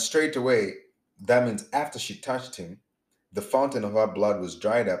 Because, and straight away, that means after she touched him, the fountain of her blood was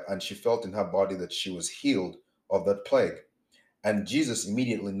dried up, and she felt in her body that she was healed of that plague. And Jesus,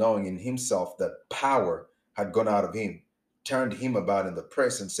 immediately knowing in himself that power had gone out of him, turned him about in the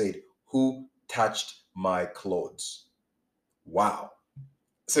press and said, who touched my clothes? Wow.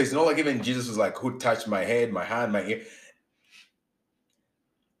 So it's not like even Jesus was like, who touched my head, my hand, my ear?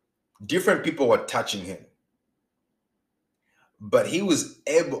 Different people were touching him. But he was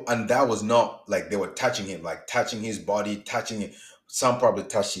able, and that was not like they were touching him, like touching his body, touching him. Some probably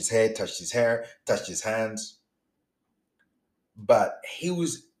touched his head, touched his hair, touched his hands. But he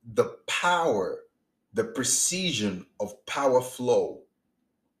was the power, the precision of power flow,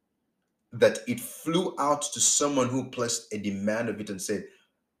 that it flew out to someone who placed a demand of it and said,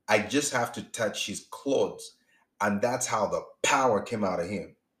 I just have to touch his clothes. And that's how the power came out of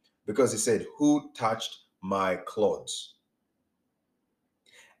him. Because he said, who touched my clothes?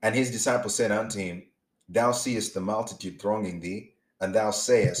 And his disciples said unto him, thou seest the multitude thronging thee, and thou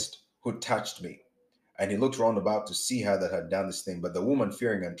sayest, who touched me? And he looked round about to see her that had done this thing. But the woman,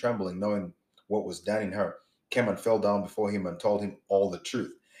 fearing and trembling, knowing what was done in her, came and fell down before him and told him all the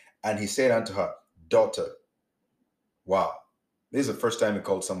truth. And he said unto her, daughter. Wow. This is the first time he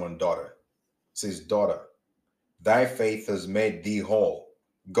called someone daughter. He says, daughter, thy faith has made thee whole.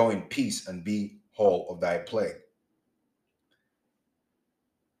 Go in peace and be whole of thy plague.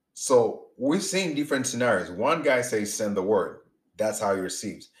 So we're seeing different scenarios. One guy says, send the word. That's how he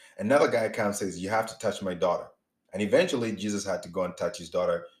receives. Another guy comes and says, you have to touch my daughter. And eventually Jesus had to go and touch his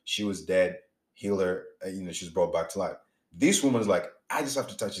daughter. She was dead, heal her, she was brought back to life. This woman's like, I just have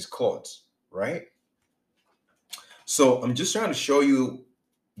to touch his clothes, right? So I'm just trying to show you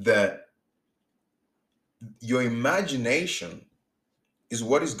that your imagination is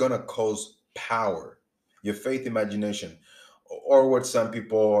what is going to cause power, your faith imagination, or what some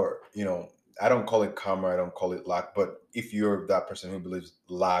people are, I don't call it karma, I don't call it luck, but if you're that person who believes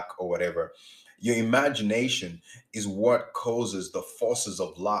luck or whatever, your imagination is what causes the forces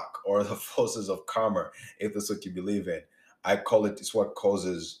of luck or the forces of karma, if that's what you believe in. I call it, it's what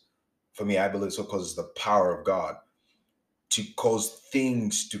causes, for me, I believe it's what causes the power of God to cause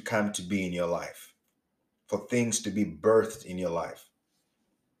things to come to be in your life, for things to be birthed in your life.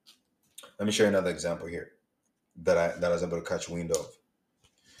 Let me show you another example here that I was able to catch wind of.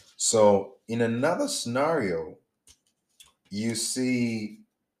 So in another scenario, you see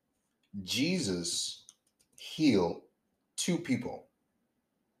Jesus heal two people.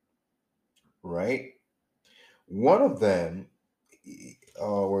 right? One of them,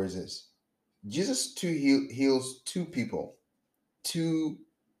 where is this? Jesus heals two people, two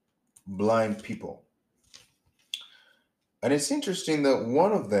blind people. And it's interesting that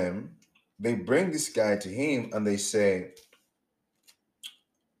one of them, they bring this guy to him and they say,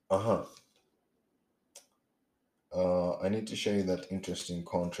 uh-huh, I need to show you that interesting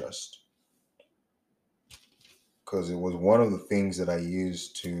contrast because it was one of the things that I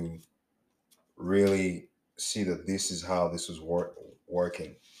used to really see that this is how this was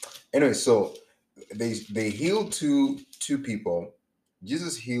working. Anyway, so they heal two people.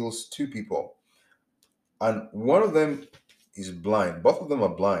 Jesus heals two people, and one of them is blind. Both of them are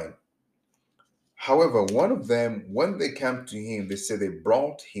blind. However, one of them, when they came to him, they said they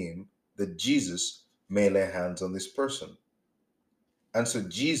brought him that Jesus may lay hands on this person. And so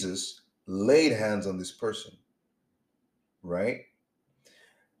Jesus laid hands on this person, right?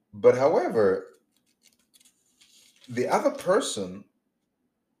 But however, the other person,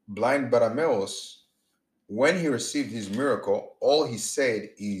 blind Bartimaeus, when he received his miracle, all he said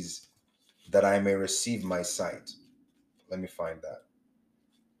is that I may receive my sight. Let me find that.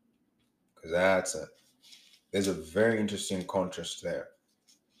 Because there's a very interesting contrast there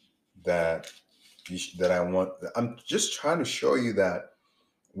that that I want. I'm just trying to show you that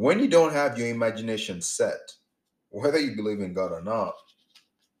when you don't have your imagination set, whether you believe in God or not,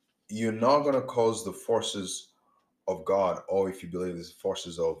 you're not going to cause the forces of God, or if you believe the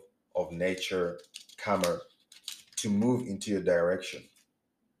forces of nature, karma, to move into your direction.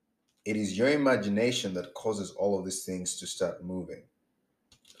 It is your imagination that causes all of these things to start moving.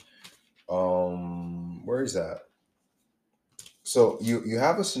 Where is that? So you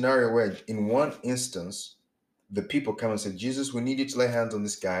have a scenario where in one instance, the people come and say, Jesus, we need you to lay hands on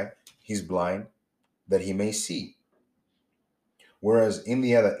this guy. He's blind, that he may see. Whereas in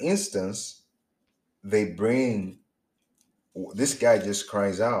the other instance, they bring this guy just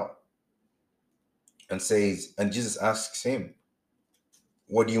cries out and says, and Jesus asks him,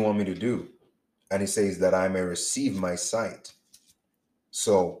 what do you want me to do? And he says that I may receive my sight.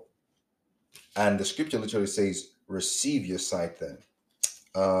 So, and the scripture literally says, receive your sight then.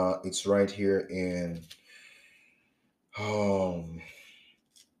 It's right here in,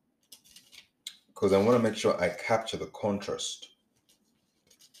 because I want to make sure I capture the contrast.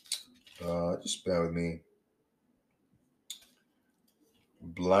 Just bear with me.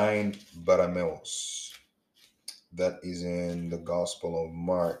 Blind Bartimaeus. That is in the Gospel of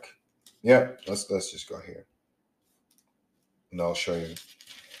Mark. Yeah, let's just go here. And I'll show you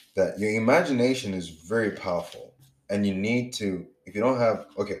that your imagination is very powerful. And you need to, if you don't have,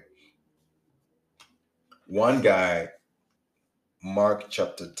 okay. One guy, Mark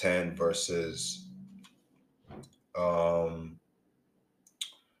chapter 10, um,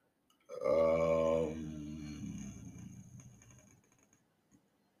 um,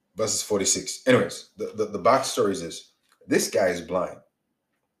 verses 46. Anyways, the backstory is this guy is blind,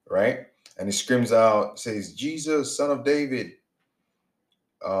 right? And he screams out, says, Jesus, son of David,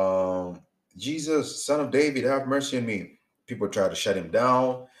 Jesus, son of David, have mercy on me. People try to shut him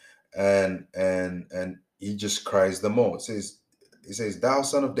down, and he just cries the more. He says, thou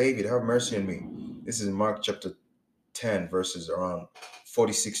son of David, have mercy on me. This is in Mark chapter 10, verses around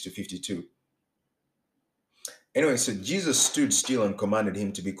 46 to 52. Anyway, so Jesus stood still and commanded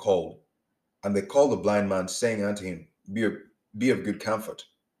him to be called. And they called the blind man, saying unto him, be of good comfort,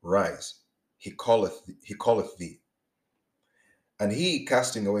 rise. He calleth thee. And he,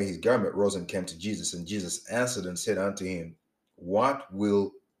 casting away his garment, rose and came to Jesus. And Jesus answered and said unto him, what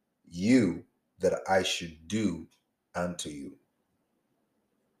will you that I should do unto you?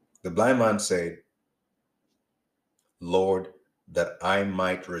 The blind man said, Lord, that I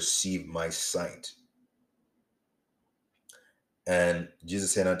might receive my sight. And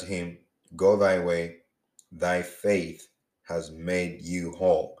Jesus said unto him, go thy way, thy faith has made you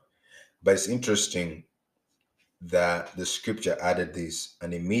whole. But it's interesting that the scripture added this,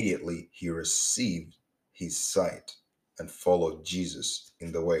 and immediately he received his sight and followed Jesus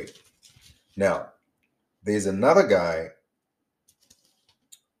in the way. Now, there's another guy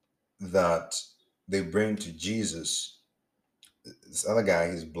that they bring to Jesus. This other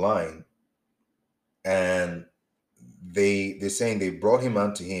guy, he's blind, and they're saying they brought him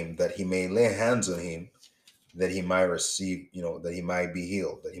unto him that he may lay hands on him, that he might receive, that he might be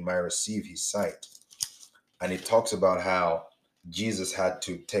healed, that he might receive his sight. And it talks about how Jesus had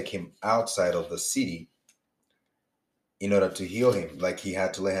to take him outside of the city in order to heal him, like he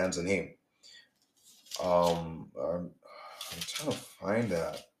had to lay hands on him. I'm trying to find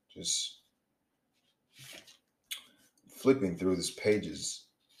that. Just flipping through these pages.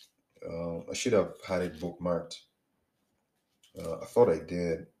 I should have had it bookmarked. I thought I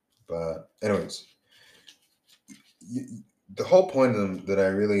did, but anyways, you, the whole point that I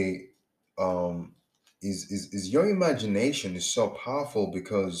really um, is your imagination is so powerful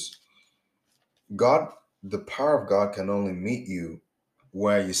because God, the power of God, can only meet you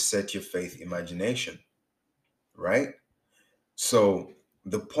where you set your faith imagination, right? So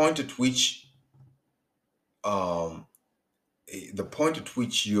the point at which um, the point at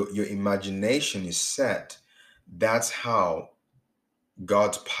which your imagination is set, that's how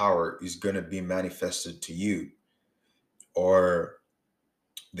God's power is going to be manifested to you, or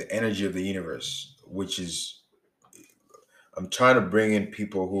the energy of the universe, which is, I'm trying to bring in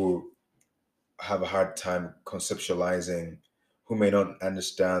people who have a hard time conceptualizing, who may not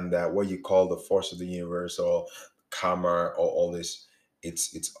understand that what you call the force of the universe or karma or all this,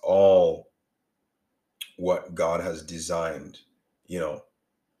 it's all what God has designed. You know,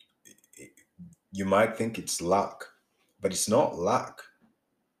 you might think it's luck, but it's not luck.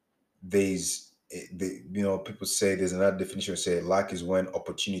 People say there's another definition. Say luck is when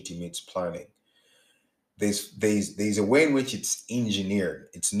opportunity meets planning. There's a way in which it's engineered.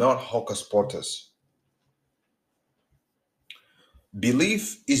 It's not hocus pocus.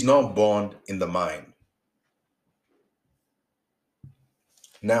 Belief is not born in the mind.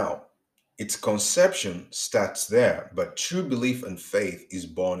 Now, its conception starts there, but true belief and faith is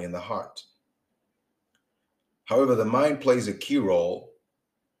born in the heart. However, the mind plays a key role,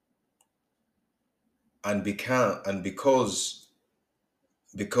 and because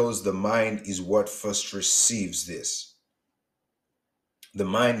the mind is what first receives this. The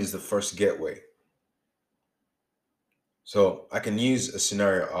mind is the first gateway. So I can use a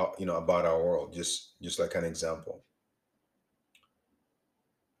scenario, about our world, just like an example.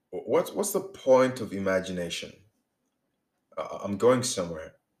 What's the point of imagination? I'm going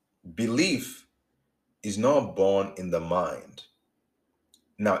somewhere. Belief is not born in the mind.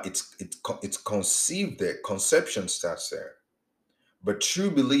 Now it's conceived there. Conception starts there. But true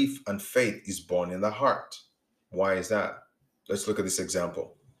belief and faith is born in the heart. Why is that? Let's look at this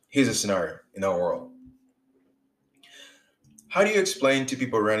example. Here's a scenario in our world. How do you explain to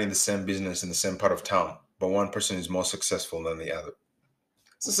people running the same business in the same part of town, but one person is more successful than the other?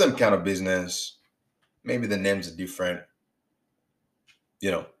 It's the same kind of business. Maybe the names are different, you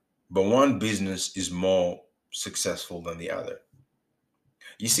know, but one business is more successful than the other.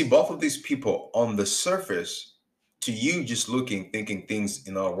 You see, both of these people on the surface, to you just looking, thinking things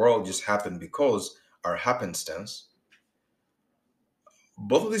in our world just happen because our happenstance.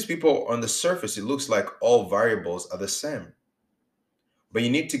 Both of these people on the surface, it looks like all variables are the same. But you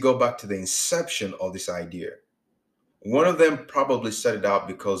need to go back to the inception of this idea. One of them probably started out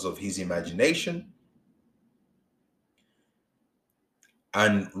because of his imagination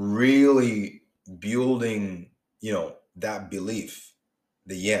and really building, that belief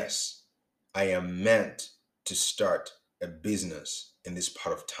that yes, I am meant to start a business in this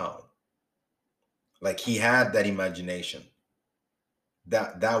part of town. Like he had that imagination.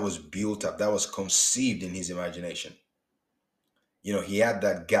 That was built up, that was conceived in his imagination. He had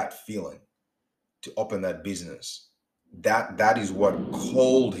that gut feeling to open that business. That is what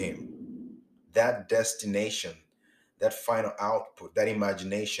called him. That destination, that final output, that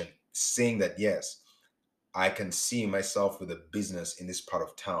imagination, saying that yes, I can see myself with a business in this part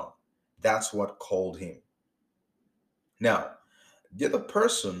of town. That's what called him. Now, the other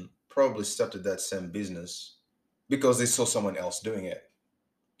person probably started that same business because they saw someone else doing it.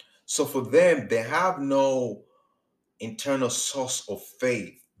 So for them, they have no internal source of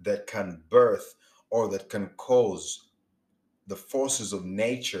faith that can birth or that can cause the forces of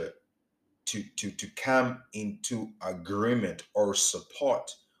nature to come into agreement or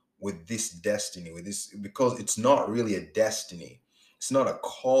support with this destiny, with this, because it's not really a destiny, it's not a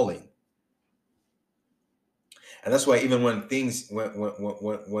calling. And that's why even when things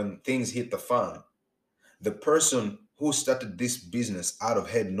when things hit the fan, the person who started this business out of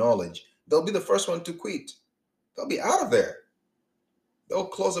head knowledge, they'll be the first one to quit. They'll be out of there. They'll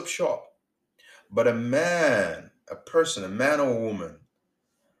close up shop. But a man or woman,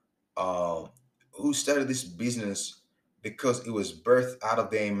 um, who started this business because it was birthed out of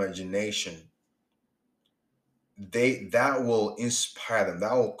their imagination, that will inspire them.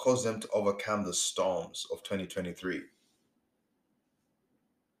 That will cause them to overcome the storms of 2023.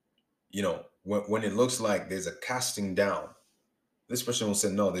 When it looks like there's a casting down, this person will say,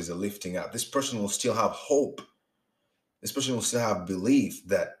 no, there's a lifting up. This person will still have hope. This person will still have belief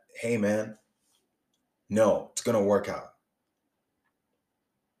that, hey, man, no, it's going to work out.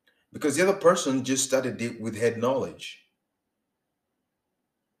 Because the other person just started it with head knowledge.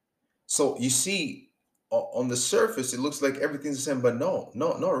 So you see, on the surface, it looks like everything's the same, but no,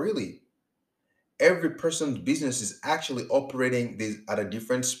 no, not really. Every person's business is actually operating this at a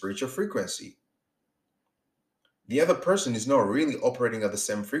different spiritual frequency. The other person is not really operating at the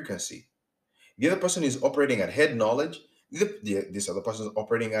same frequency. The other person is operating at head knowledge. This other person is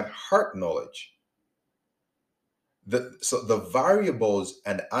operating at heart knowledge. So the variables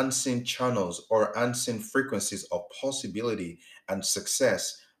and unseen channels or unseen frequencies of possibility and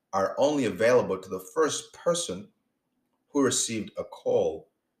success are only available to the first person who received a call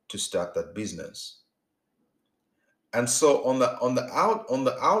to start that business. And so on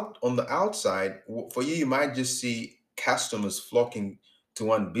the outside, for you, you might just see customers flocking to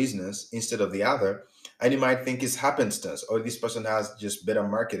one business instead of the other, and you might think it's happenstance or this person has just better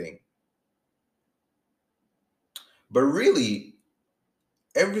marketing. But really,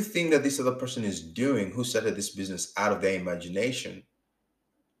 everything that this other person is doing, who started this business out of their imagination,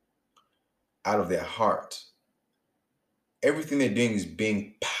 out of their heart, everything they're doing is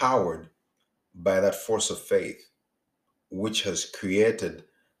being powered by that force of faith, which has created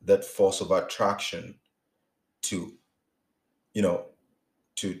that force of attraction to, you know,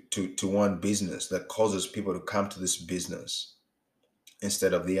 to one business that causes people to come to this business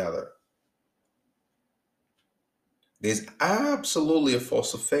instead of the other. There's absolutely a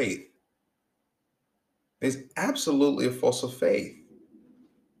force of faith. There's absolutely a force of faith.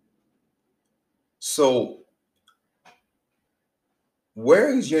 So, where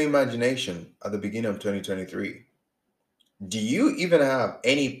is your imagination at the beginning of 2023? Do you even have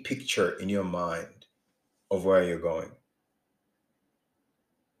any picture in your mind of where you're going?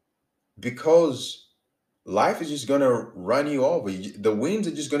 Because life is just going to run you over. The winds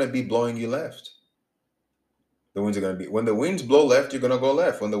are just going to be blowing you left. The winds are going to be, when the winds blow left, you're going to go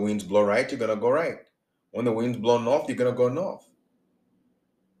left. When the winds blow right, you're going to go right. When the winds blow north, you're going to go north.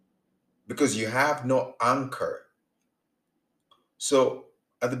 Because you have no anchor. So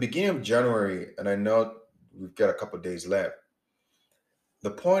at the beginning of January, and I know we've got a couple of days left,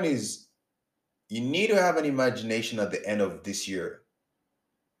 the point is you need to have an imagination at the end of this year.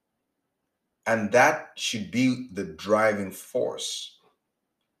 And that should be the driving force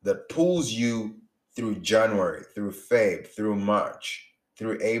that pulls you through January, through Feb, through March,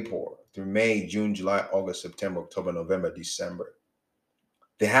 through April, through May, June, July, August, September, October, November, December.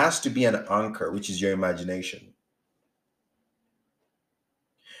 There has to be an anchor, which is your imagination.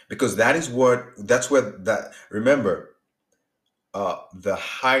 Because that's where remember, the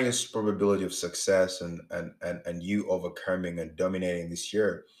highest probability of success and you overcoming and dominating this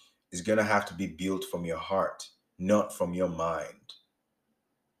year is going to have to be built from your heart, not from your mind.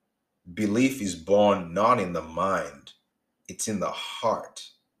 Belief is born not in the mind, it's in the heart.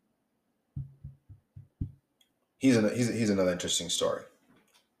 Here's another interesting story.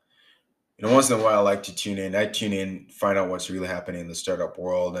 Once in a while, I like to tune in. I tune in, find out what's really happening in the startup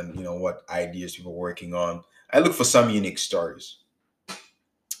world and, what ideas people are working on. I look for some unique stories.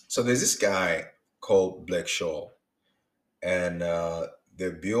 So there's this guy called Blake Shaw, and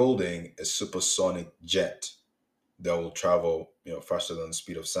they're building a supersonic jet that will travel, faster than the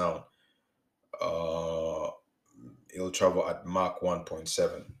speed of sound. Uh, it'll travel at Mach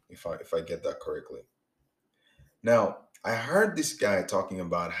 1.7, if I get that correctly. Now, I heard this guy talking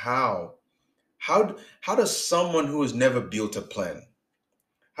about how does someone who has never built a plane,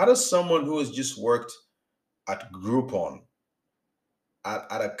 how does someone who has just worked at Groupon,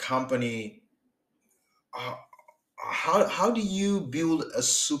 at a company, uh, how do you build a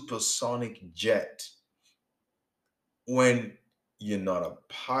supersonic jet when you're not a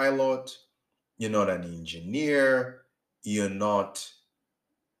pilot, you're not an engineer, you're not,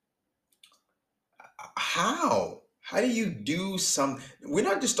 how do you do some, we're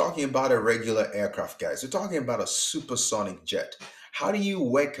not just talking about a regular aircraft, guys, we're talking about a supersonic jet. How do you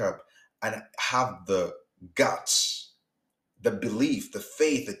wake up and have the guts, the belief, the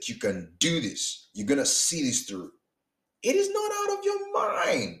faith that you can do this, you're going to see this through? It is not out of your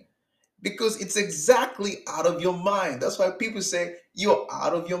mind, because it's exactly out of your mind. That's why people say you're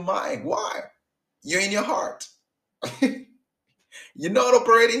out of your mind. Why? You're in your heart. You're not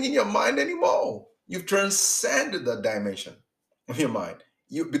operating in your mind anymore. You've transcended that dimension of your mind.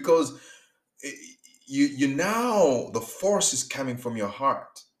 Because you now, the force is coming from your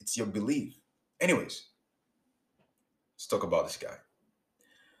heart. It's your belief. Anyways, let's talk about this guy.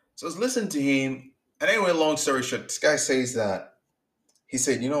 So let's listen to him. And anyway, long story short, this guy says that he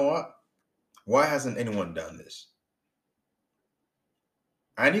said, you know what? Why hasn't anyone done this?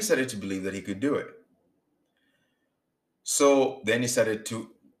 And he started to believe that he could do it. So then he started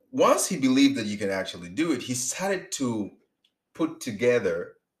to, once he believed that you can actually do it, he started to put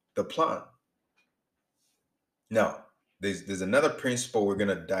together the plan. Now, there's another principle we're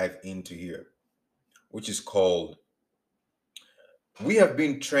going to dive into here, which is called, we have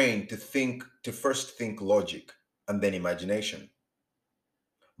been trained to first think logic and then imagination.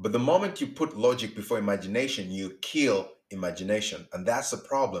 But the moment you put logic before imagination, you kill imagination. And that's the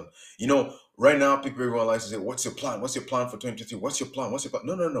problem. Right now, people realize, say, what's your plan? What's your plan for 2023? What's your plan? What's your plan?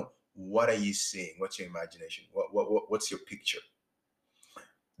 No, no, no. What are you seeing? What's your imagination? What's your picture?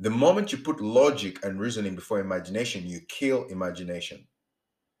 The moment you put logic and reasoning before imagination, you kill imagination.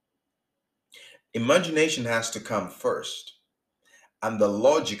 Imagination has to come first, and the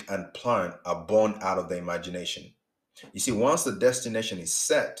logic and plan are born out of the imagination. You see, once the destination is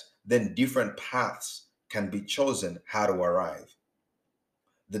set, then different paths can be chosen how to arrive.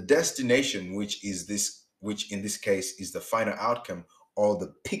 The destination, which in this case is the final outcome or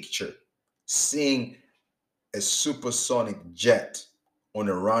the picture, seeing a supersonic jet on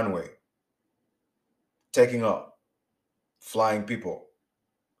a runway, taking off, flying people.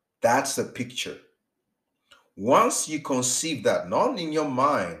 That's the picture. Once you conceive that, not in your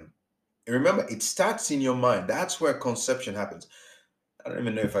mind, remember, it starts in your mind. That's where conception happens. I don't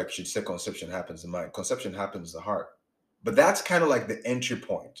even know if I should say conception happens in the mind. Conception happens in the heart. But that's kind of like the entry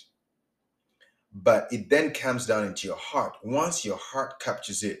point. But it then comes down into your heart. Once your heart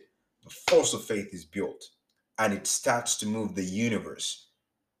captures it, the force of faith is built. And it starts to move the universe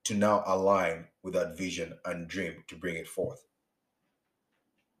to now align with that vision and dream to bring it forth.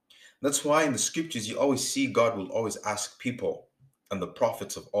 That's why in the scriptures, you always see God will always ask people and the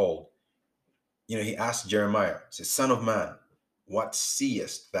prophets of old. He asked Jeremiah, says, "Son of man, what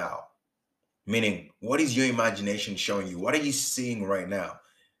seest thou?" Meaning, what is your imagination showing you? What are you seeing right now?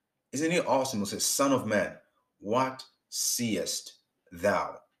 Isn't it awesome? It says, "Son of man, what seest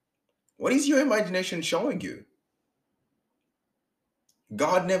thou?" What is your imagination showing you?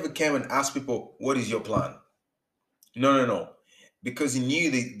 God never came and asked people, "What is your plan?" No, no, no. Because he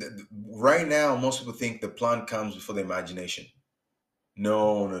knew right now, most people think the plan comes before the imagination.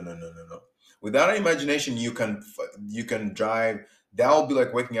 No, no, no, no, no, no. Without an imagination, you can drive. That'll be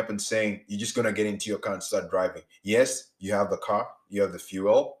like waking up and saying you're just gonna get into your car and start driving. Yes, you have the car, you have the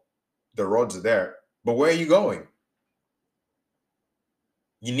fuel, the roads are there, but where are you going?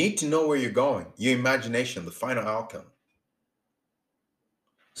 You need to know where you're going. Your imagination, the final outcome.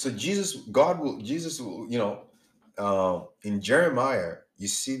 So Jesus will, in Jeremiah, you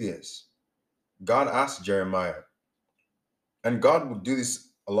see this. God asked Jeremiah, and God would do this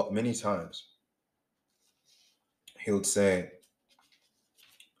many times. He would say,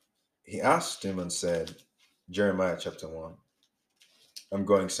 he asked him and said, Jeremiah chapter 1. I'm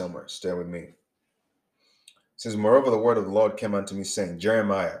going somewhere. Stay with me. It says, "Moreover, the word of the Lord came unto me, saying,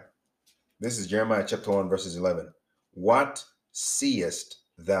 Jeremiah," this is Jeremiah chapter 1, verses 11. "What seest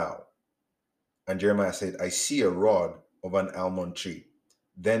thou?" And Jeremiah said, "I see a rod of an almond tree.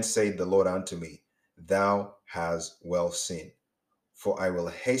 Then said the Lord unto me, Thou hast well seen, for I will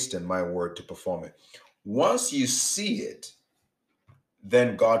hasten my word to perform it." Once you see it,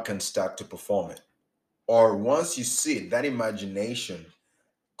 then God can start to perform it. Or once you see it, that imagination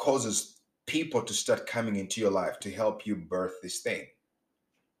causes people to start coming into your life to help you birth this thing.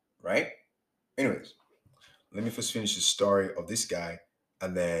 Right? Anyways, let me first finish the story of this guy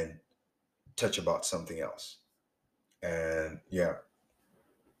and then touch about something else. And yeah.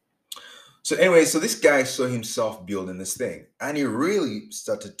 So anyway, so this guy saw himself building this thing, and he really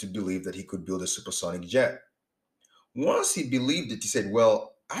started to believe that he could build a supersonic jet. Once he believed it, he said,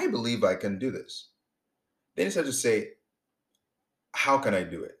 "Well, I believe I can do this." Then he started to say, "How can I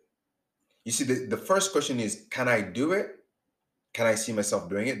do it?" You see, the first question is, can I do it? Can I see myself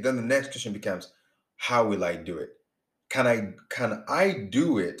doing it? Then the next question becomes, how will I do it? Can I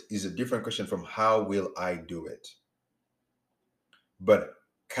do it is a different question from how will I do it? But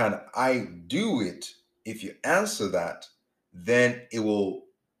can I do it? If you answer that, then it will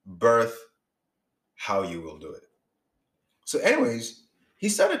birth how you will do it. So anyways, he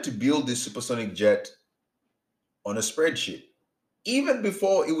started to build this supersonic jet on a spreadsheet. Even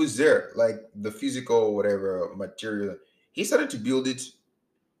before it was there, like the physical, whatever material, he started to build it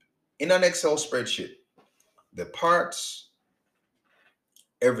in an Excel spreadsheet. The parts,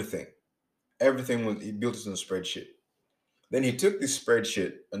 everything. Everything was, he built it on a spreadsheet. Then he took this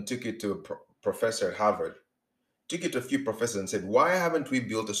spreadsheet and took it to a professor at Harvard, took it to a few professors and said, "Why haven't we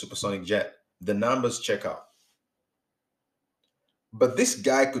built a supersonic jet? The numbers check out." But this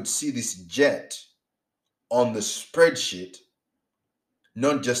guy could see this jet on the spreadsheet,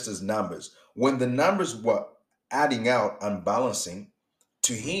 not just as numbers. When the numbers were adding out and balancing,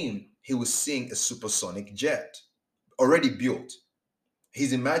 to him, he was seeing a supersonic jet already built.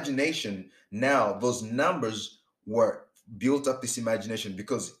 His imagination, now those numbers were built up this imagination,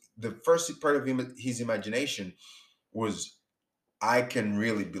 because the first part of his imagination was, I can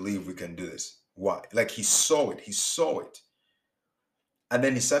really believe we can do this. Why? Like he saw it, and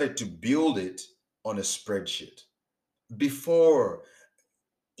then he started to build it on a spreadsheet before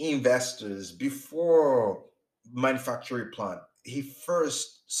investors, before manufacturing plant. He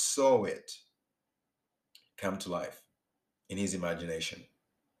first saw it come to life in his imagination.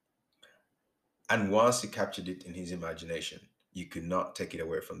 And once he captured it in his imagination, you could not take it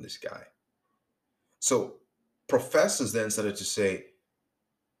away from this guy. So professors then started to say,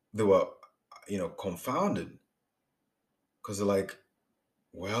 they were, confounded, because they're like,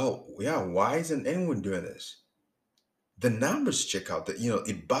 well, yeah, why isn't anyone doing this? The numbers check out, that,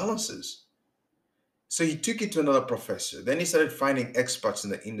 it balances. So he took it to another professor. Then he started finding experts in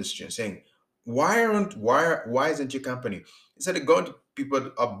the industry and saying, why isn't your company? He started going to people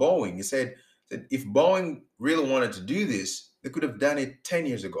at Boeing. He said if Boeing really wanted to do this, they could have done it 10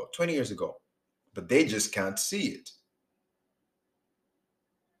 years ago, 20 years ago, but they just can't see it.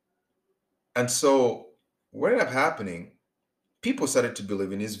 And so what ended up happening, people started to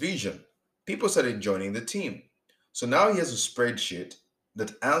believe in his vision. People started joining the team. So now he has a spreadsheet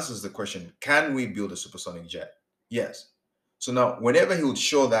that answers the question, can we build a supersonic jet? Yes. So now whenever he would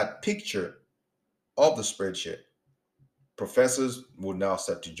show that picture of the spreadsheet, professors would now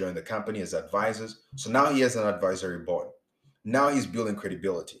start to join the company as advisors. So now he has an advisory board. Now he's building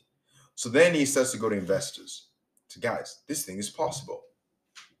credibility. So then he starts to go to investors. So guys, this thing is possible.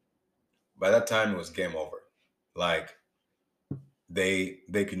 By that time, it was game over. Like they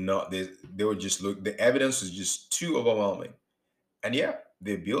could not, they would just look, the evidence was just too overwhelming. And yeah,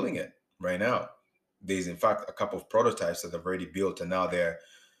 they're building it right now. There's in fact a couple of prototypes that they've already built, and now their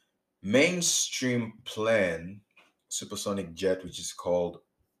mainstream plan supersonic jet, which is called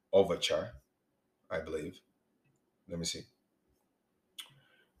Overture, I believe. Let me see.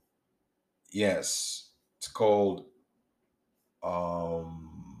 Yes, it's called um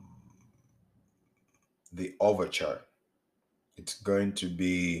the Overture. It's going to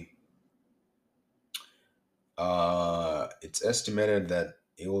be it's estimated that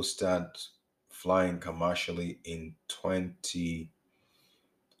it will start flying commercially in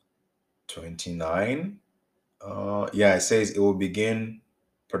 2029. Yeah, it says it will begin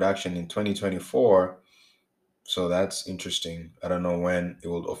production in 2024. So that's interesting. I don't know when it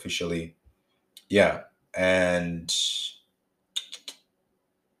will officially, yeah. And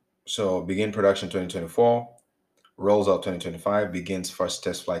so begin production 2024, rolls out 2025, begins first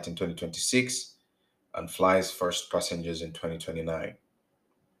test flight in 2026, and flies first passengers in 2029.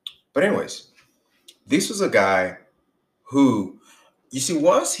 But anyways, this was a guy who, you see,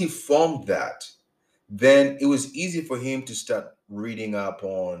 once he formed that, then it was easy for him to start reading up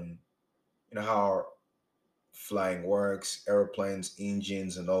on, how flying works, airplanes,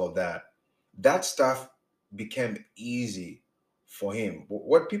 engines, and all of that. That stuff became easy for him.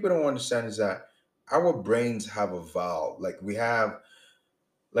 What people don't understand is that our brains have a valve. Like we have,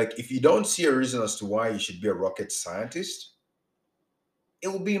 like if you don't see a reason as to why you should be a rocket scientist, it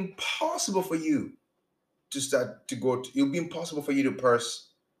will be impossible for you to start to go. It'll be impossible for you to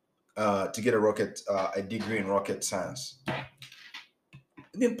to get a degree in rocket science.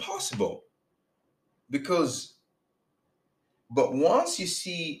 It'll be impossible because, but once you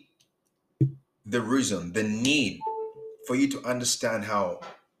see the reason, the need for you to understand how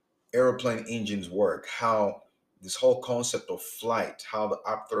airplane engines work, how this whole concept of flight, how the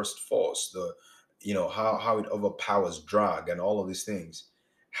upthrust force, the how it overpowers drag and all of these things,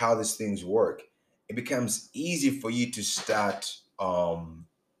 how these things work, it becomes easy for you to start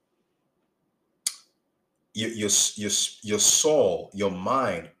your soul, your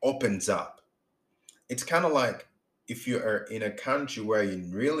mind opens up. It's kind of like if you are in a country where you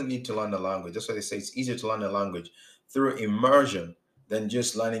really need to learn the language. That's why they say it's easier to learn a language through immersion than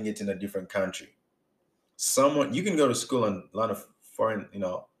just learning it in a different country. Someone, you can go to school and learn a foreign,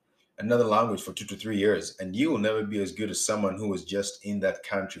 another language for 2 to 3 years, and you will never be as good as someone who was just in that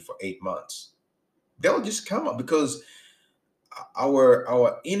country for 8 months. They'll just come up because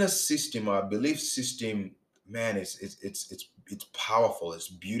our inner system, our belief system, man, it's powerful, it's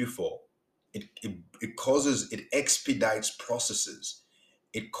beautiful. It causes, it expedites processes.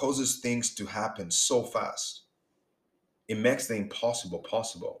 It causes things to happen so fast. It makes the impossible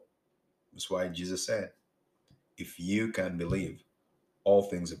possible. That's why Jesus said, if you can believe, all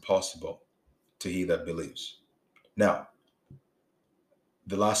things are possible to he that believes. Now,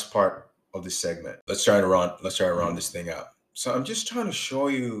 the last part of this segment, let's try to round this thing out. So I'm just trying to show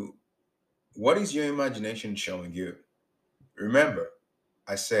you, what is your imagination showing you? Remember,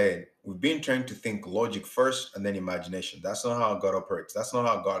 I said we've been trained to think logic first and then imagination. That's not how God operates. That's not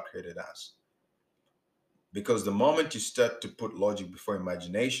how God created us. Because the moment you start to put logic before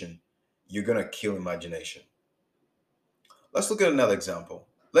imagination, you're going to kill imagination. Let's look at another example.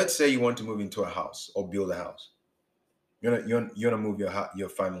 Let's say you want to move into a house or build a house. You're gonna move your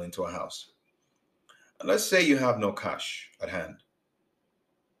family into a house. And let's say you have no cash at hand.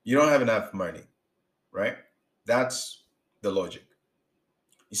 You don't have enough money, right? That's the logic.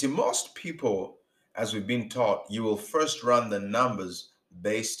 You see, most people, as we've been taught, you will first run the numbers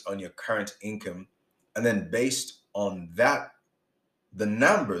based on your current income, and then based on that, the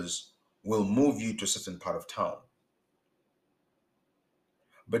numbers will move you to a certain part of town.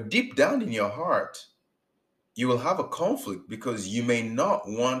 But deep down in your heart, you will have a conflict because you may not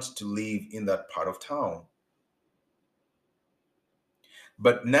want to live in that part of town.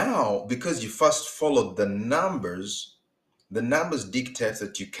 But now, because you first followed the numbers dictate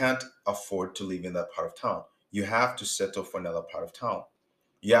that you can't afford to live in that part of town. You have to settle for another part of town.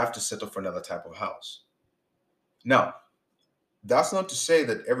 You have to settle for another type of house. Now, that's not to say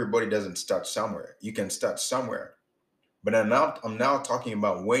that everybody doesn't start somewhere. You can start somewhere. But I'm now talking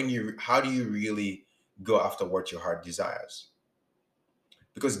about how do you really go after what your heart desires?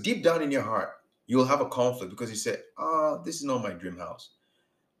 Because deep down in your heart, you'll have a conflict because you say, this is not my dream house.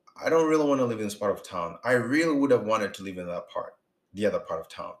 I don't really want to live in this part of town. I really would have wanted to live in the other part of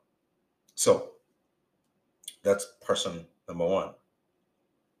town. So that's person number one,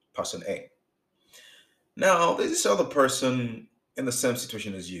 person A. Now, there's this other person in the same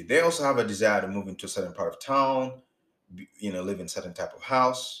situation as you. They also have a desire to move into a certain part of town, live in a certain type of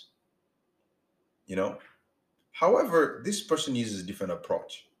house, However, this person uses a different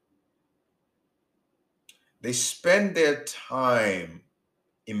approach. They spend their time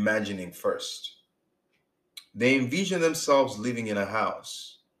imagining first. They envision themselves living in a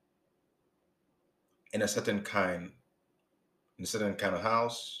house, in a certain kind of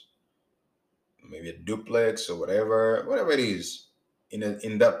house, maybe a duplex or whatever it is,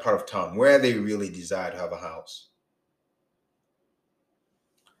 in that part of town where they really desire to have a house.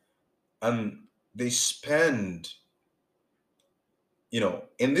 And they spend,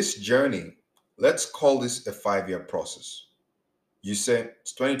 in this journey, let's call this a 5-year process. You say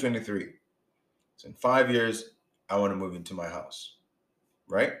it's 2023. So in 5 years, I want to move into my house,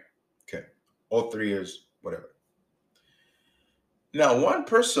 right? Okay. Or 3 years, whatever. Now, one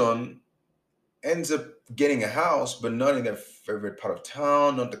person ends up getting a house, but not in their favorite part of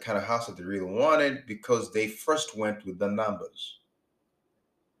town, not the kind of house that they really wanted, because they first went with the numbers.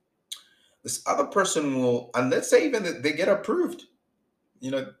 This other person will, and let's say even that they get approved,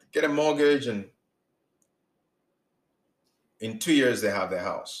 get a mortgage, and in 2 years they have their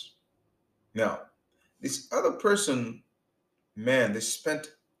house. Now, this other person, man, they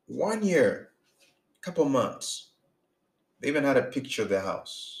spent 1 year, couple months. They even had a picture of their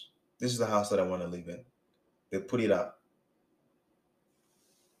house. This is the house that I want to live in. They put it up.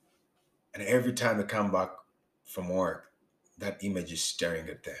 And every time they come back from work, that image is staring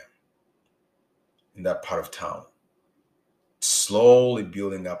at them in that part of town. Slowly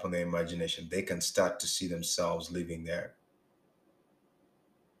building up on their imagination. They can start to see themselves living there.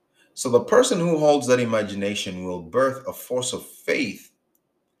 So the person who holds that imagination will birth a force of faith,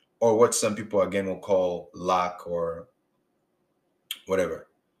 or what some people again will call luck or whatever.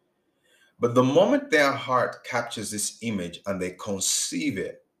 But the moment their heart captures this image and they conceive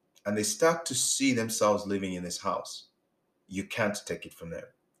it and they start to see themselves living in this house, you can't take it from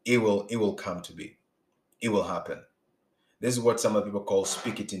there. It will come to be. It will happen. This is what some of people call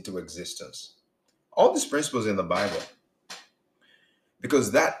speak it into existence. All these principles in the Bible.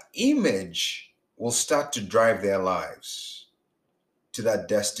 Because that image will start to drive their lives to that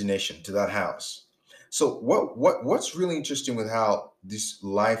destination, to that house. So what's really interesting with how this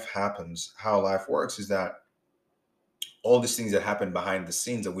life happens, how life works, is that all these things that happen behind the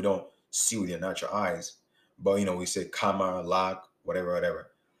scenes that we don't see with your natural eyes, but we say karma, luck, whatever.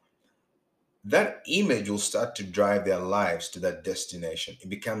 That image will start to drive their lives to that destination. It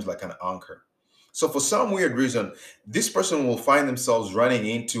becomes like an anchor. So for some weird reason, this person will find themselves running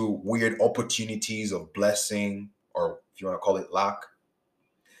into weird opportunities of blessing, or if you want to call it luck.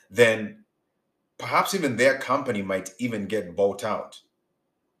 Then perhaps even their company might even get bought out.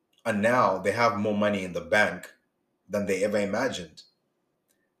 And now they have more money in the bank than they ever imagined.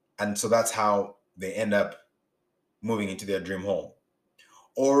 And so that's how they end up moving into their dream home.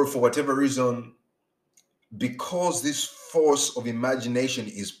 Or for whatever reason, because this force of imagination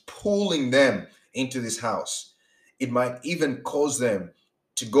is pulling them into this house, it might even cause them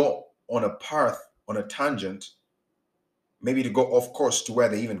to go on a path, on a tangent, maybe to go off course to where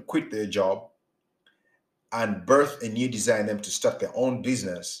they even quit their job and birth a new desire in them to start their own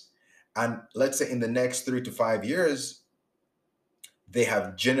business. And let's say in the next 3 to 5 years, they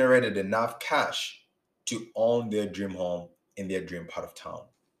have generated enough cash to own their dream home in their dream part of town.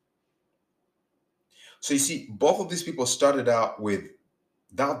 So you see, both of these people started out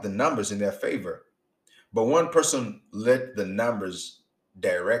without the numbers in their favor, but one person let the numbers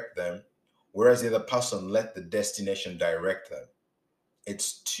direct them, whereas the other person let the destination direct them.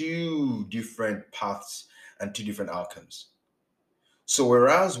 It's two different paths and two different outcomes. So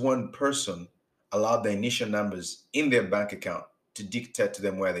whereas one person allowed the initial numbers in their bank account to dictate to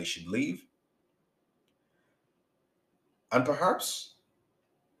them where they should live, and perhaps,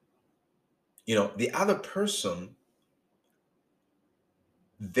 the other person,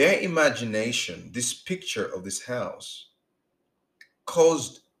 their imagination, this picture of this house,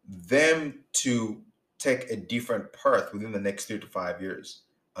 caused them to take a different path within the next 3 to 5 years,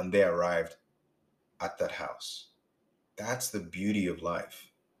 and they arrived at that house. That's the beauty of life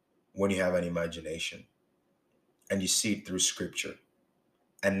when you have an imagination and you see it through scripture.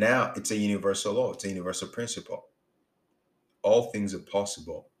 And now it's a universal law, it's a universal principle. All things are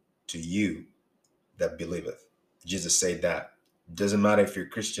possible to you that believeth. Jesus said that. Doesn't matter if you're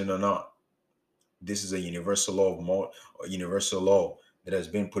Christian or not. This is a universal law that has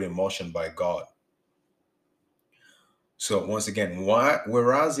been put in motion by God. So once again,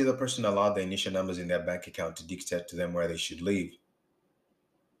 whereas the other person allowed the initial numbers in their bank account to dictate to them where they should live,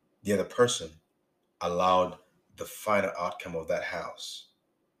 the other person allowed the final outcome of that house.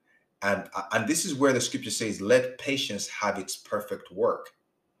 And this is where the scripture says, let patience have its perfect work.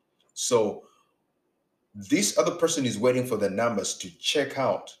 So this other person is waiting for the numbers to check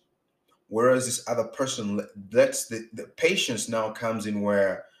out, whereas this other person lets the patience now comes in,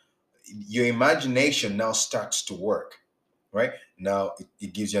 where your imagination now starts to work, right? Now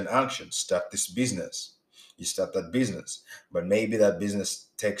it gives you an action. Start this business. You start that business, but maybe that business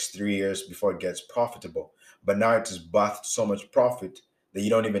takes 3 years before it gets profitable. But now it has birthed so much profit that you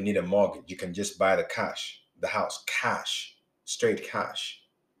don't even need a mortgage. You can just buy the house, cash, straight cash.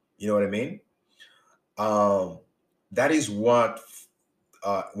 You know what I mean? That is what,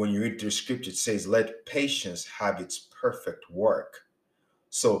 when you read through scripture, it says, let patience have its perfect work.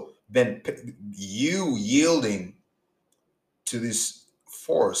 So then you yielding to this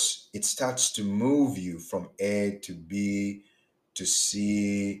force, it starts to move you from A to B to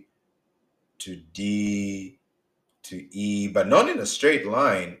C to D to E, but not in a straight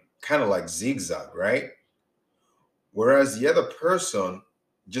line, kind of like zigzag, right? Whereas the other person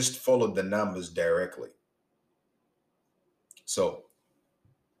just followed the numbers directly. So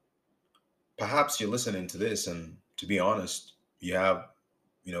perhaps you're listening to this, and to be honest, you're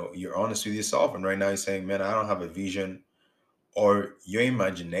honest with yourself, and right now you're saying, man, I don't have a vision, or your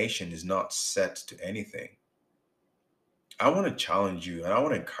imagination is not set to anything. I want to challenge you and I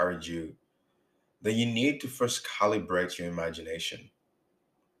want to encourage you that you need to first calibrate your imagination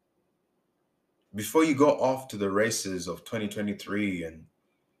before you go off to the races of 2023 and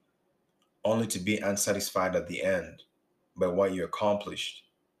only to be unsatisfied at the end by what you accomplished.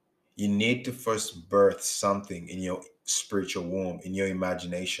 You need to first birth something in your spiritual womb, in your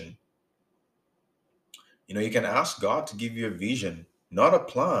imagination. You can ask God to give you a vision, not a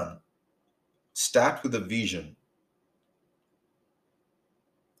plan. Start with a vision,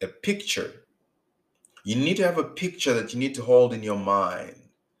 a picture. You need to have a picture that you need to hold in your mind.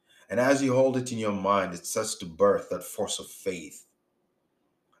 And as you hold it in your mind, it starts to birth that force of faith.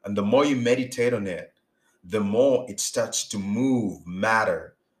 And the more you meditate on it, the more it starts to move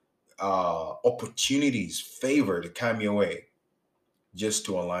matter, opportunities, favor to come your way, just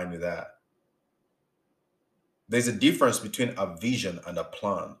to align with that. There's a difference between a vision and a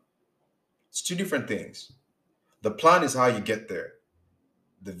plan. It's two different things. The plan is how you get there.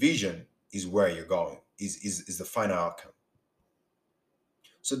 The vision is where you're going, is the final outcome.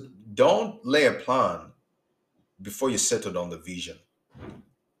 So don't lay a plan before you settled on the vision.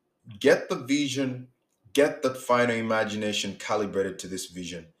 Get the vision, get that final imagination calibrated to this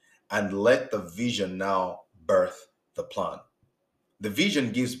vision, and let the vision now birth the plan. The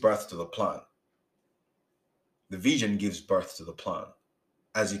vision gives birth to the plan. The vision gives birth to the plan.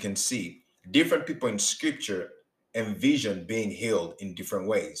 As you can see, different people in scripture envision being healed in different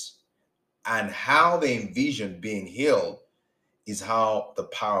ways. And how they envision being healed is how the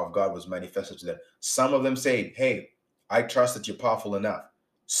power of God was manifested to them. Some of them say, hey, I trust that you're powerful enough.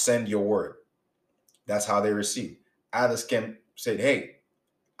 Send your word. That's how they received. Others said, hey,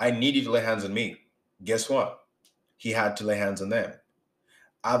 I need you to lay hands on me. Guess what? He had to lay hands on them.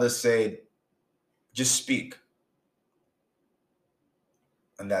 Others said, just speak.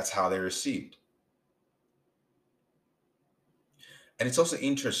 And that's how they received. And it's also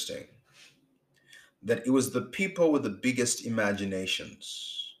interesting that it was the people with the biggest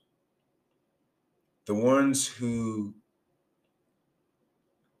imaginations, the ones who,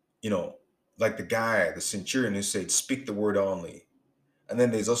 you know, like the guy, the centurion who said, "Speak the word only." And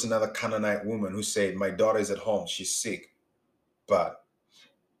then there's also another Canaanite woman who said, "My daughter is at home, she's sick, but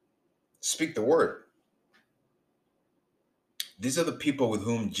speak the word." These are the people with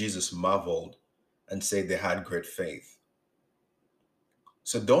whom Jesus marveled and said they had great faith.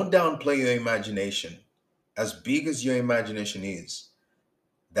 So don't downplay your imagination. As big as your imagination is,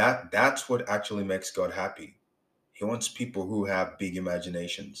 that's what actually makes God happy. He wants people who have big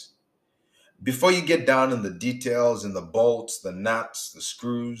imaginations. Before you get down in the details and the bolts, the nuts, the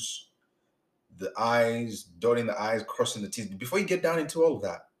screws, the I's, dotting the I's, crossing the T's, before you get down into all of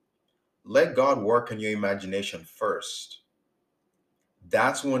that, let God work on your imagination first.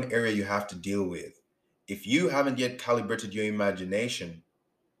 That's one area you have to deal with. If you haven't yet calibrated your imagination,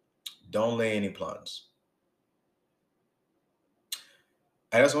 don't lay any plans.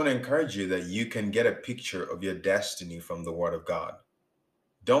 I just want to encourage you that you can get a picture of your destiny from the Word of God.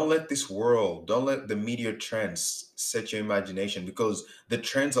 Don't let this world, don't let the media trends set your imagination, because the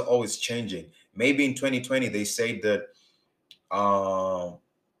trends are always changing. Maybe in 2020 they say that um,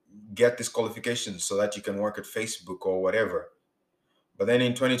 get this qualification so that you can work at Facebook or whatever. But then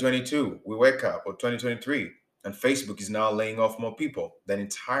in 2022 we wake up, or 2023, and Facebook is now laying off more people than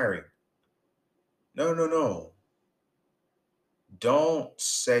it's hiring. No, no, no. Don't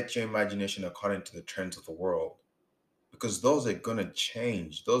set your imagination according to the trends of the world, because those are going to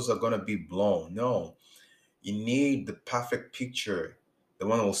change. Those are going to be blown. No, you need the perfect picture. The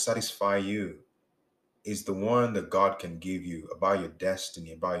one that will satisfy you is the one that God can give you about your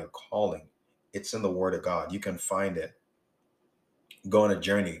destiny, about your calling. It's in the Word of God. You can find it. Go on a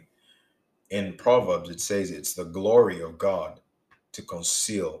journey. In Proverbs, it says it's the glory of God to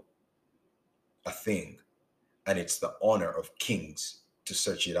conceal a thing, and it's the honor of kings to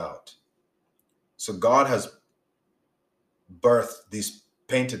search it out. So God has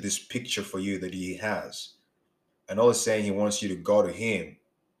painted this picture for you that He has. And all He's saying, He wants you to go to Him.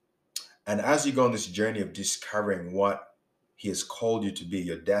 And as you go on this journey of discovering what He has called you to be,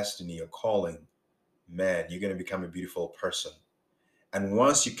 your destiny, your calling, man, you're going to become a beautiful person. And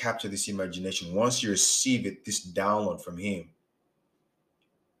once you capture this imagination, once you receive it, this download from Him,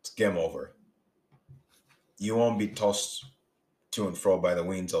 it's game over. You won't be tossed to and fro by the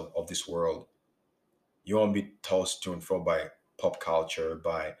winds of this world. You won't be tossed to and fro by pop culture,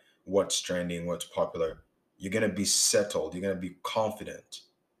 by what's trending, what's popular. You're going to be settled. You're going to be confident.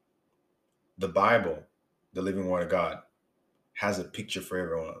 The Bible, the living word of God, has a picture for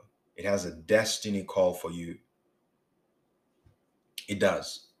everyone. It has a destiny call for you. It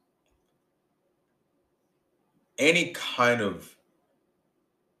does. Any kind of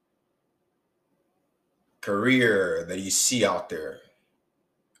career that you see out there,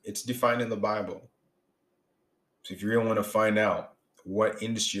 it's defined in the Bible. So if you really want to find out what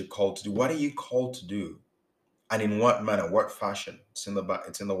industry you're called to do, what are you called to do, and in what manner, what fashion, it's in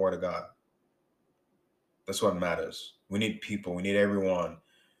the Word of God. That's what matters. We need people. We need everyone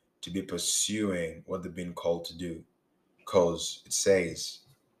to be pursuing what they've been called to do, because it says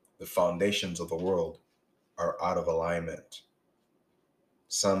the foundations of the world are out of alignment.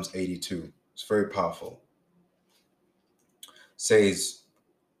 Psalms 82. It's very powerful. Says,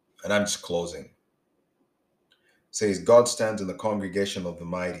 and I'm just closing. Says, God stands in the congregation of the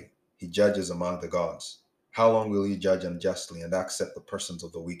mighty. He judges among the gods. How long will you judge unjustly and accept the persons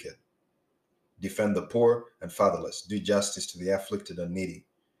of the wicked? Defend the poor and fatherless. Do justice to the afflicted and needy.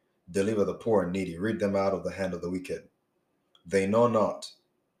 Deliver the poor and needy. Rid them out of the hand of the wicked. They know not,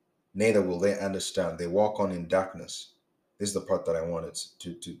 neither will they understand. They walk on in darkness. This is the part that I wanted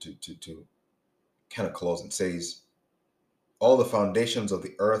to kind of close. It says, all the foundations of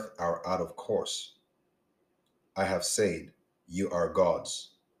the earth are out of course. I have said, you are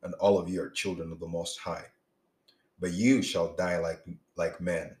gods, and all of you are children of the Most High. But you shall die like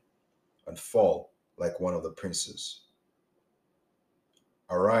men, and fall like one of the princes.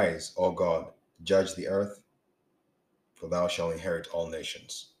 Arise, O God, judge the earth, for thou shalt inherit all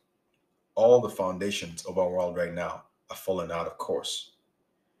nations. All the foundations of our world right now are fallen out of course,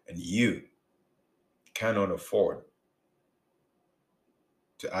 and you cannot afford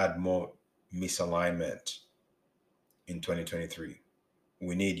to add more misalignment in 2023.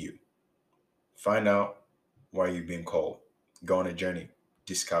 We need you. Find out why you've been called. Go on a journey.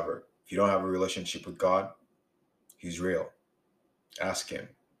 Discover. If you don't have a relationship with God, He's real. Ask Him.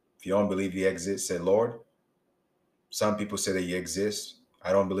 If you don't believe He exists, say, Lord, some people say that you exist.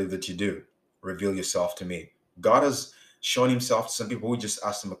 I don't believe that you do. Reveal yourself to me. God has shown himself to some people who just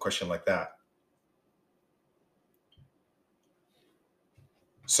asked him a question like that.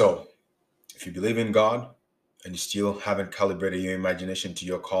 So, if you believe in God and you still haven't calibrated your imagination to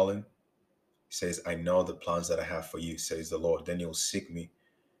your calling, he says, I know the plans that I have for you, says the Lord. Then you'll seek me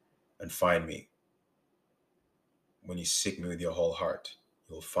and find me. When you seek me with your whole heart,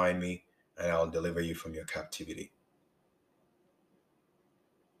 you'll find me and I'll deliver you from your captivity.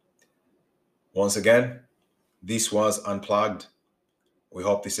 Once again, this was Unplugged. We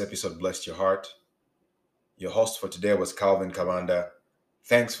hope this episode blessed your heart. Your host for today was Calvin Kabanda.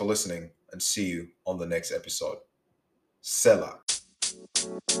 Thanks for listening and see you on the next episode. Selah.